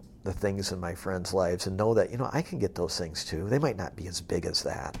celebrating the things in my friends' lives and know that, I can get those things too. They might not be as big as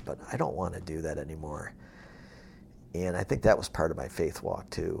that, but I don't want to do that anymore. And I think that was part of my faith walk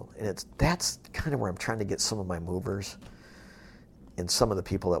too. And that's kind of where I'm trying to get some of my movers and some of the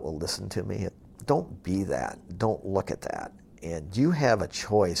people that will listen to me. Don't be that. Don't look at that. And you have a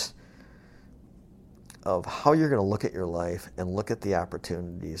choice of how you're going to look at your life and look at the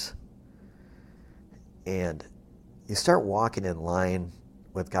opportunities. And you start walking in line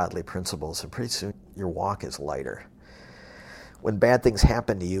with godly principles, and pretty soon your walk is lighter. When bad things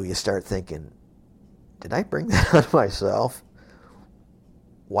happen to you, you start thinking, did I bring that on myself?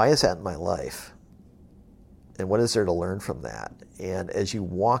 Why is that in my life? And what is there to learn from that? And as you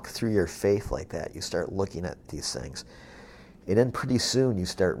walk through your faith like that, you start looking at these things. And then pretty soon you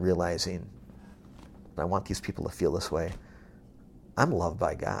start realizing, I want these people to feel this way. I'm loved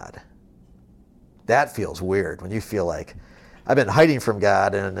by God. That feels weird when you feel like I've been hiding from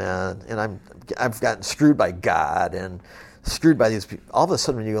God and I've gotten screwed by God and screwed by these people. All of a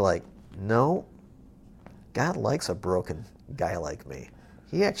sudden you're like, no, God likes a broken guy like me.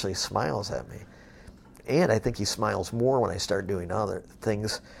 He actually smiles at me. And I think he smiles more when I start doing other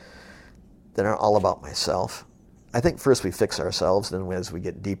things that aren't all about myself. I think first we fix ourselves, then as we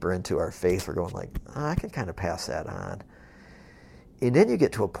get deeper into our faith, we're going like, I can kind of pass that on. And then you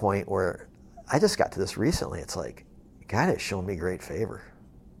get to a point where, I just got to this recently, it's like, God has shown me great favor.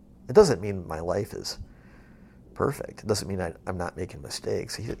 It doesn't mean my life is perfect. It doesn't mean I'm not making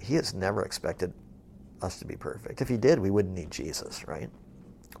mistakes. He has never expected us to be perfect. If he did, we wouldn't need Jesus, right?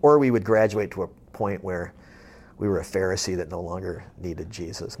 Or we would graduate to a point where we were a Pharisee that no longer needed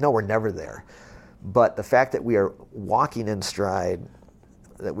Jesus. No, we're never there. But the fact that we are walking in stride,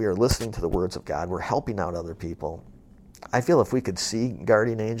 that we are listening to the words of God, we're helping out other people. I feel if we could see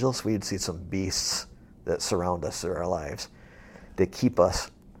guardian angels, we'd see some beasts that surround us through our lives that keep us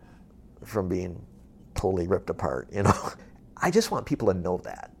from being totally ripped apart, you know. I just want people to know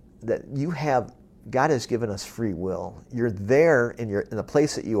that God has given us free will. You're there in the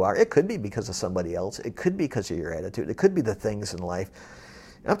place that you are. It could be because of somebody else. It could be because of your attitude. It could be the things in life.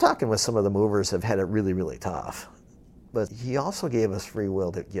 And I'm talking with some of the movers who have had it really, really tough. But he also gave us free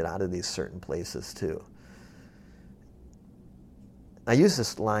will to get out of these certain places too. I used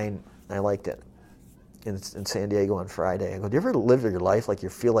this line, I liked it, in San Diego on Friday. I go, do you ever live your life like you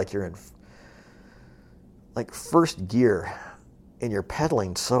feel like you're in like first gear and you're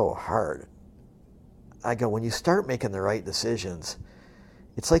pedaling so hard? I go, when you start making the right decisions,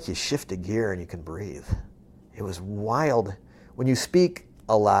 it's like you shift a gear and you can breathe. It was wild. When you speak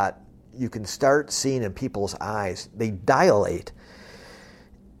a lot, you can start seeing in people's eyes, they dilate,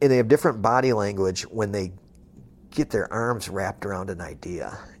 and they have different body language when they get their arms wrapped around an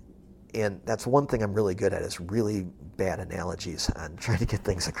idea. And that's one thing I'm really good at, is really bad analogies on trying to get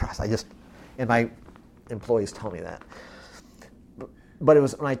things across. And my employees tell me that. But it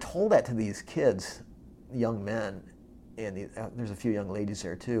was when I told that to these kids, young men, and there's a few young ladies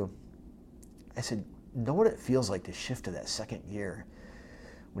there too, I said, know what it feels like to shift to that second gear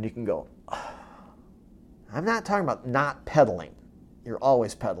when you can go, I'm not talking about not pedaling. You're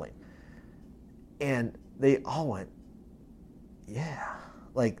always pedaling. And they all went, yeah,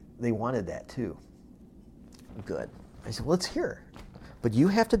 like they wanted that too. Good. I said, well, let's hear. But you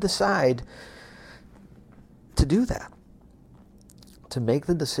have to decide to do that, to make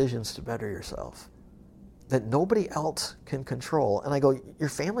the decisions to better yourself that nobody else can control. And I go, your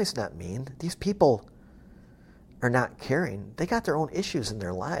family's not mean. These people are not caring. They got their own issues in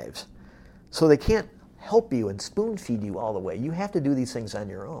their lives. So they can't help you and spoon feed you all the way. You have to do these things on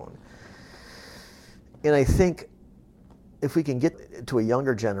your own. And I think if we can get to a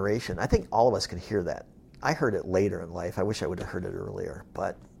younger generation, I think all of us can hear that. I heard it later in life. I wish I would have heard it earlier.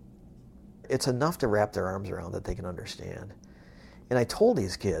 But it's enough to wrap their arms around that they can understand. And I told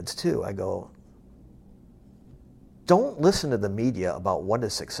these kids too, I go, don't listen to the media about what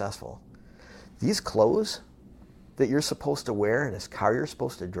is successful. These clothes that you're supposed to wear, and this car you're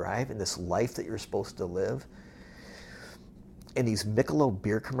supposed to drive, and this life that you're supposed to live, and these Michelob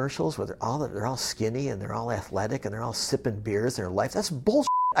beer commercials where they're all skinny and they're all athletic and they're all sipping beers in their life, that's bullshit.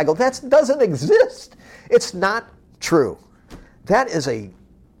 I go, that doesn't exist. It's not true. It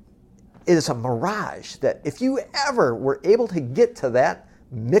is a mirage that if you ever were able to get to that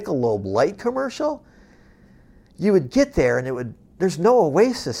Michelob Light commercial, you would get there and there's no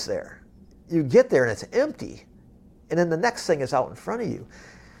oasis there. You get there and it's empty. And then the next thing is out in front of you.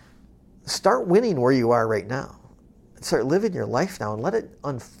 Start winning where you are right now. Start living your life now and let it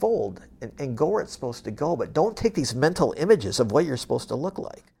unfold and go where it's supposed to go. But don't take these mental images of what you're supposed to look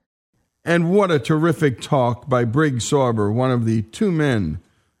like. And what a terrific talk by Briggs Sauber, one of the two men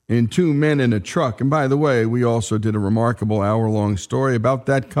in a Truck. And by the way, we also did a remarkable hour-long story about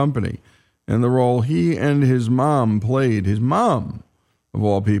that company and the role he and his mom played, his mom, of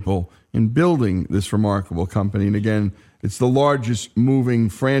all people, in building this remarkable company. And again, it's the largest moving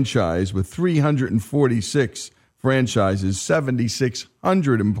franchise with 346 franchises,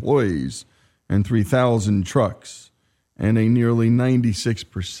 7,600 employees, and 3,000 trucks, and a nearly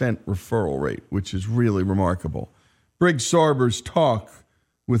 96% referral rate, which is really remarkable. Briggs Sauber's talk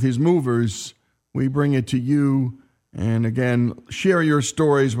with his movers, we bring it to you. And again, share your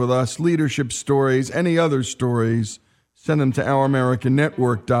stories with us, leadership stories, any other stories. Send them to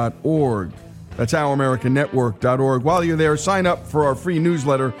ouramericannetwork.org. That's ouramericannetwork.org. While you're there, sign up for our free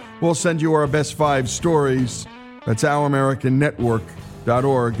newsletter. We'll send you our best 5 stories. That's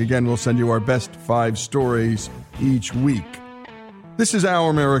ouramericannetwork.org. Again, we'll send you our best 5 stories each week. This is Our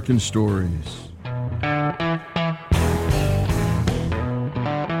American Stories.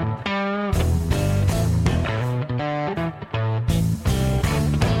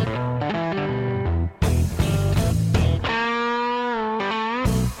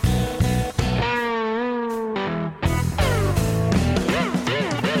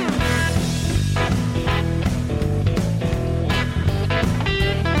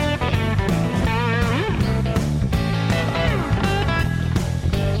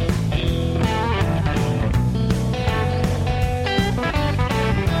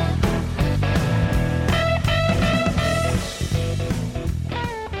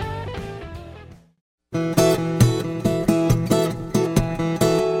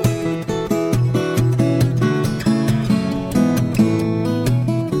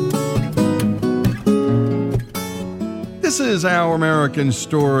 This is Our American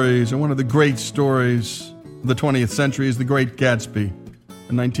Stories, and one of the great stories of the 20th century is The Great Gatsby,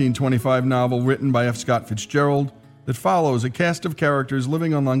 a 1925 novel written by F. Scott Fitzgerald that follows a cast of characters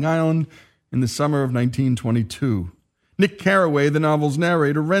living on Long Island in the summer of 1922. Nick Carraway, the novel's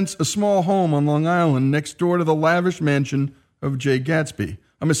narrator, rents a small home on Long Island next door to the lavish mansion of Jay Gatsby,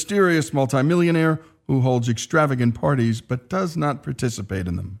 a mysterious multimillionaire who holds extravagant parties but does not participate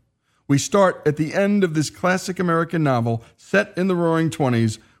in them. We start at the end of this classic American novel set in the Roaring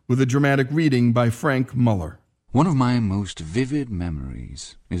 '20s with a dramatic reading by Frank Muller. One of my most vivid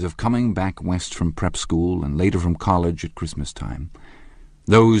memories is of coming back west from prep school and later from college at Christmas time.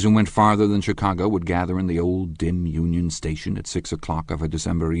 Those who went farther than Chicago would gather in the old dim Union Station at 6 o'clock of a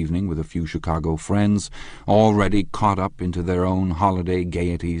December evening with a few Chicago friends, already caught up into their own holiday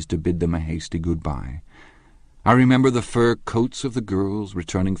gaieties to bid them a hasty goodbye. I remember the fur coats of the girls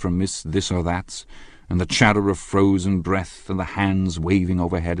returning from Miss This or That's, and the chatter of frozen breath and the hands waving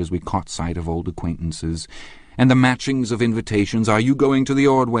overhead as we caught sight of old acquaintances, and the matchings of invitations, "Are you going to the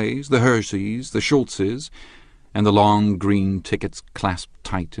Ordways, the Hersheys, the Schultzes?" and the long green tickets clasped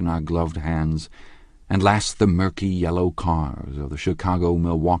tight in our gloved hands, and last the murky yellow cars of the Chicago,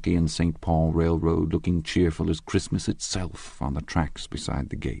 Milwaukee, and St. Paul Railroad looking cheerful as Christmas itself on the tracks beside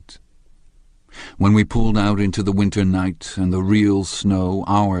the gate. When we pulled out into the winter night and the real snow,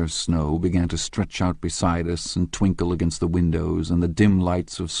 our snow, began to stretch out beside us and twinkle against the windows, and the dim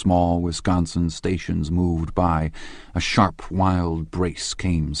lights of small Wisconsin stations moved by, a sharp, wild brace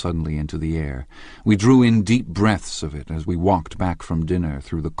came suddenly into the air. We drew in deep breaths of it as we walked back from dinner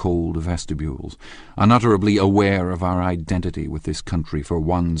through the cold vestibules, unutterably aware of our identity with this country for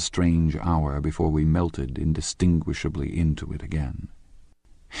one strange hour before we melted indistinguishably into it again.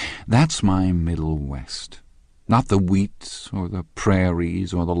 That's my Middle West, not the wheat or the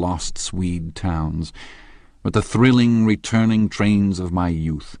prairies or the lost Swede towns, but the thrilling returning trains of my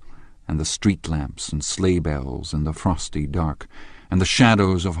youth, and the street lamps and sleigh bells in the frosty dark, and the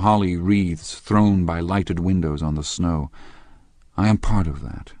shadows of holly wreaths thrown by lighted windows on the snow. I am part of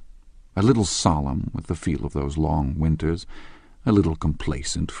that, a little solemn with the feel of those long winters, a little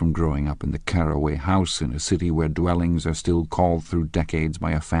complacent from growing up in the Carraway house in a city where dwellings are still called through decades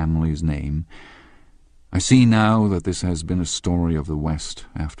by a family's name. I see now that this has been a story of the West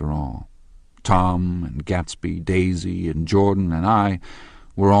after all. Tom and Gatsby, Daisy and Jordan and I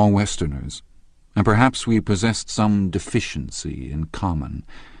were all Westerners, and perhaps we possessed some deficiency in common,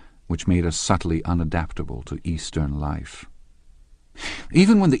 which made us subtly unadaptable to Eastern life.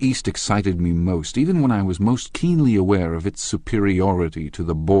 Even when the East excited me most, even when I was most keenly aware of its superiority to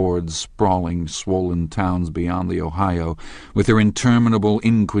the bored, sprawling, swollen towns beyond the Ohio, with their interminable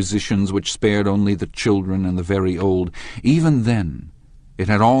inquisitions which spared only the children and the very old, even then it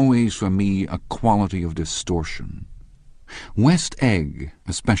had always for me a quality of distortion. West Egg,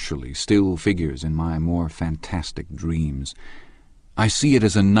 especially, still figures in my more fantastic dreams. I see it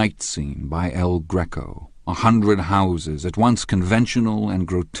as a night scene by El Greco, 100 houses, at once conventional and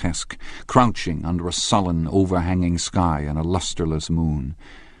grotesque, crouching under a sullen, overhanging sky and a lustreless moon.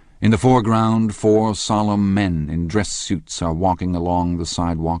 In the foreground, 4 solemn men in dress suits are walking along the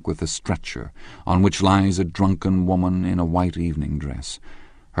sidewalk with a stretcher, on which lies a drunken woman in a white evening dress.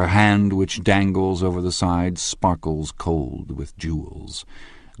 Her hand, which dangles over the side, sparkles cold with jewels.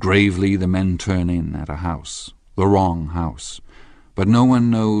 Gravely the men turn in at a house, the wrong house, but no one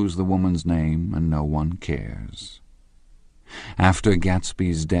knows the woman's name, and no one cares. After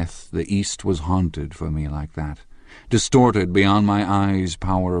Gatsby's death, the East was haunted for me like that, distorted beyond my eyes'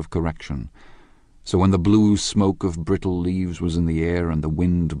 power of correction. So when the blue smoke of brittle leaves was in the air and the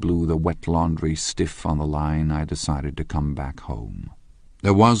wind blew the wet laundry stiff on the line, I decided to come back home.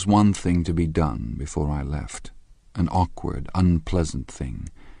 There was one thing to be done before I left, an awkward, unpleasant thing,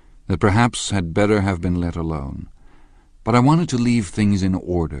 that perhaps had better have been let alone. But I wanted to leave things in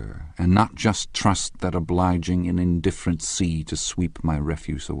order, and not just trust that obliging and indifferent sea to sweep my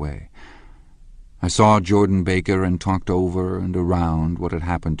refuse away. I saw Jordan Baker and talked over and around what had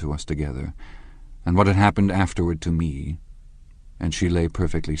happened to us together, and what had happened afterward to me, and she lay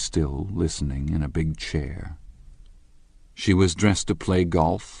perfectly still, listening in a big chair. She was dressed to play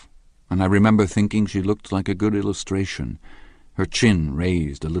golf, and I remember thinking she looked like a good illustration, her chin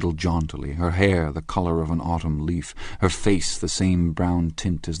raised a little jauntily, her hair the color of an autumn leaf, her face the same brown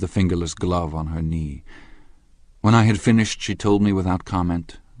tint as the fingerless glove on her knee. When I had finished, she told me without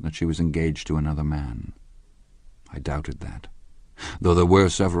comment that she was engaged to another man. I doubted that, though there were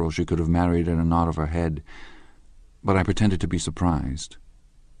several she could have married at a nod of her head, but I pretended to be surprised.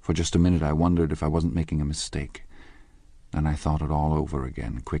 For just a minute I wondered if I wasn't making a mistake. Then I thought it all over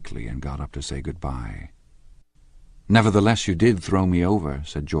again quickly and got up to say goodbye. "Nevertheless, you did throw me over,"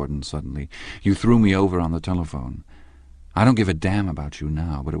 said Jordan suddenly. "You threw me over on the telephone. I don't give a damn about you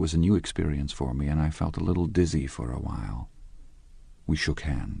now, but it was a new experience for me, and I felt a little dizzy for a while." We shook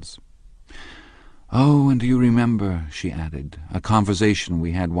hands. "Oh, and do you remember," she added, "a conversation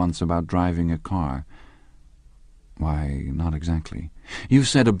we had once about driving a car?" "Why, not exactly." "You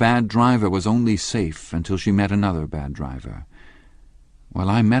said a bad driver was only safe until she met another bad driver." "Well,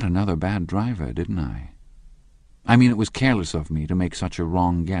 I met another bad driver, didn't I? I mean, it was careless of me to make such a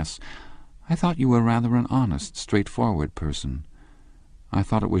wrong guess. I thought you were rather an honest, straightforward person. I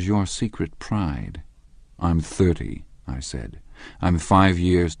thought it was your secret pride." "I'm 30, I said. "I'm 5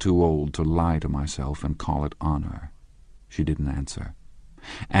 years too old to lie to myself and call it honor." She didn't answer.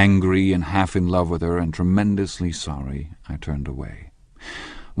 Angry and half in love with her and tremendously sorry, I turned away.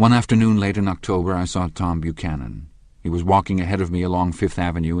 One afternoon late in October, I saw Tom Buchanan. He was walking ahead of me along Fifth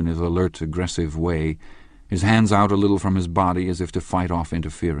Avenue in his alert, aggressive way, his hands out a little from his body as if to fight off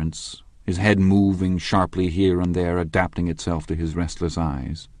interference, his head moving sharply here and there, adapting itself to his restless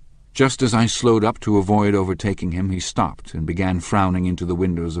eyes. Just as I slowed up to avoid overtaking him, he stopped and began frowning into the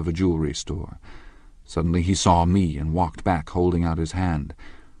windows of a jewelry store. Suddenly he saw me and walked back, holding out his hand.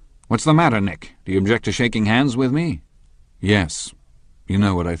 "What's the matter, Nick? Do you object to shaking hands with me?" "Yes. You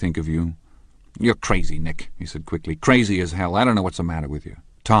know what I think of you." "You're crazy, Nick," he said quickly. "Crazy as hell. I don't know what's the matter with you."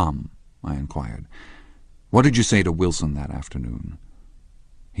 "Tom," I inquired, "what did you say to Wilson that afternoon?"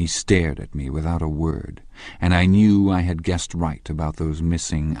 He stared at me without a word, and I knew I had guessed right about those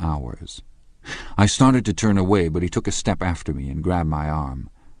missing hours. I started to turn away, but he took a step after me and grabbed my arm.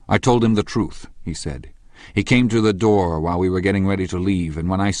 "I told him the truth," he said. "He came to the door while we were getting ready to leave, and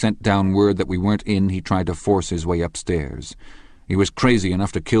when I sent down word that we weren't in, he tried to force his way upstairs. He was crazy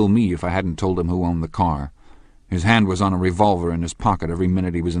enough to kill me if I hadn't told him who owned the car. His hand was on a revolver in his pocket every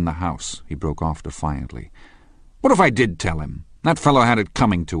minute he was in the house," he broke off defiantly. "What if I did tell him? That fellow had it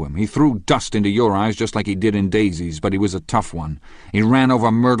coming to him. He threw dust into your eyes just like he did in Daisy's, but he was a tough one. He ran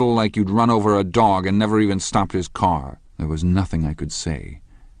over Myrtle like you'd run over a dog and never even stopped his car." There was nothing I could say,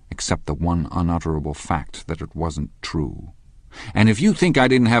 except the one unutterable fact that it wasn't true. "And if you think I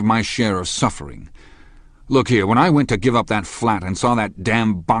didn't have my share of suffering... Look here, when I went to give up that flat and saw that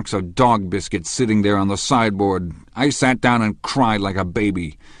damn box of dog biscuits sitting there on the sideboard, I sat down and cried like a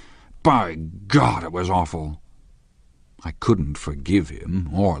baby. By God, it was awful. I couldn't forgive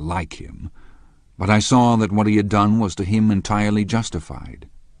him or like him, but I saw that what he had done was to him entirely justified.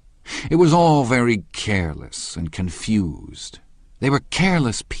 It was all very careless and confused. They were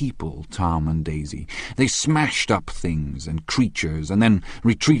careless people, Tom and Daisy. They smashed up things and creatures and then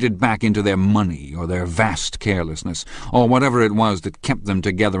retreated back into their money or their vast carelessness or whatever it was that kept them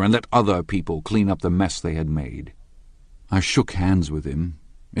together and let other people clean up the mess they had made. I shook hands with him.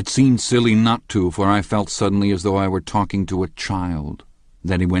 It seemed silly not to, for I felt suddenly as though I were talking to a child.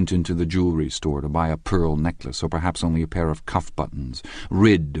 Then he went into the jewelry store to buy a pearl necklace or perhaps only a pair of cuff buttons,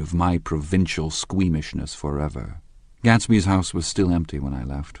 rid of my provincial squeamishness forever. Gatsby's house was still empty when I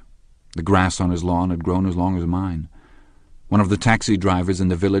left. The grass on his lawn had grown as long as mine. One of the taxi drivers in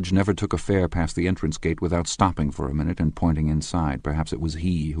the village never took a fare past the entrance gate without stopping for a minute and pointing inside. Perhaps it was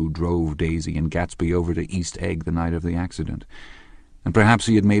he who drove Daisy and Gatsby over to East Egg the night of the accident. And perhaps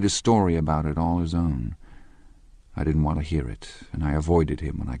he had made a story about it all his own. I didn't want to hear it, and I avoided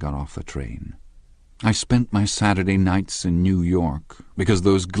him when I got off the train. I spent my Saturday nights in New York, because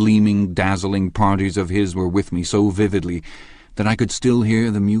those gleaming, dazzling parties of his were with me so vividly that I could still hear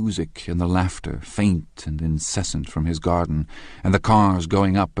the music and the laughter, faint and incessant from his garden, and the cars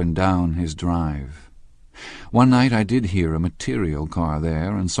going up and down his drive. One night I did hear a material car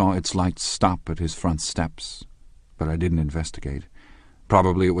there and saw its lights stop at his front steps, but I didn't investigate.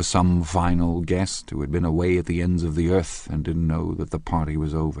 Probably it was some final guest who had been away at the ends of the earth and didn't know that the party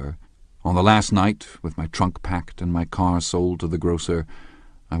was over. On the last night, with my trunk packed and my car sold to the grocer,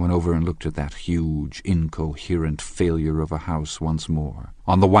 I went over and looked at that huge, incoherent failure of a house once more.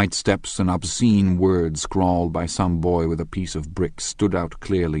 On the white steps, an obscene word scrawled by some boy with a piece of brick stood out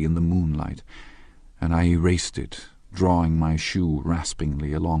clearly in the moonlight, and I erased it, drawing my shoe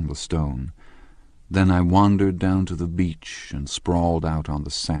raspingly along the stone. Then I wandered down to the beach and sprawled out on the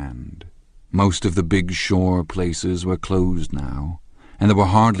sand. Most of the big shore places were closed now, and there were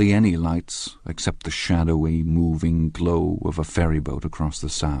hardly any lights except the shadowy, moving glow of a ferryboat across the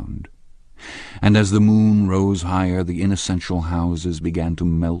Sound. And as the moon rose higher, the inessential houses began to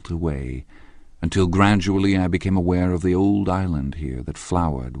melt away, until gradually I became aware of the old island here that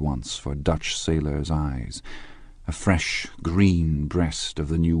flowered once for Dutch sailors' eyes, a fresh, green breast of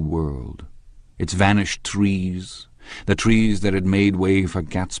the New World. Its vanished trees, The trees that had made way for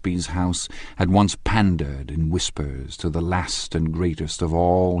Gatsby's house had once pandered in whispers to the last and greatest of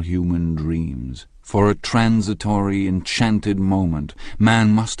all human dreams. For a transitory, enchanted moment, man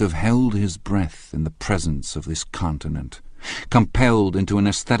must have held his breath in the presence of this continent, compelled into an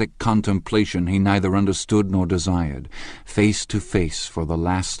aesthetic contemplation he neither understood nor desired, face to face for the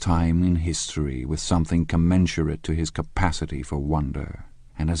last time in history with something commensurate to his capacity for wonder.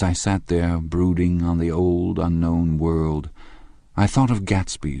 And as I sat there brooding on the old unknown world, I thought of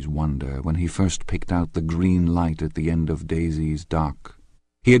Gatsby's wonder when he first picked out the green light at the end of Daisy's dock.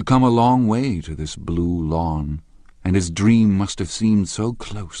 He had come a long way to this blue lawn, and his dream must have seemed so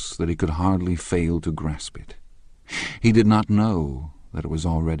close that he could hardly fail to grasp it. He did not know that it was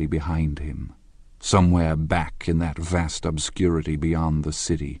already behind him, somewhere back in that vast obscurity beyond the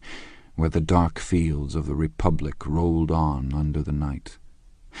city, where the dark fields of the Republic rolled on under the night.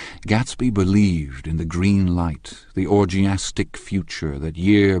 Gatsby believed in the green light, the orgiastic future that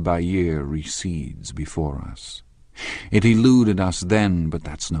year by year recedes before us. It eluded us then, but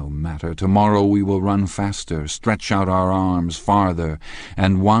that's no matter. Tomorrow we will run faster, stretch out our arms farther,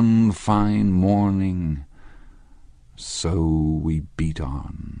 and one fine morning... So we beat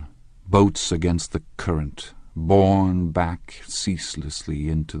on, boats against the current, borne back ceaselessly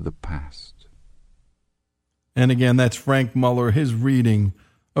into the past. And again, that's Frank Muller, his reading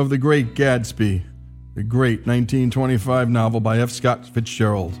of The Great Gatsby, the great 1925 novel by F. Scott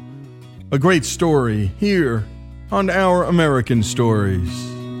Fitzgerald. A great story here on Our American Stories.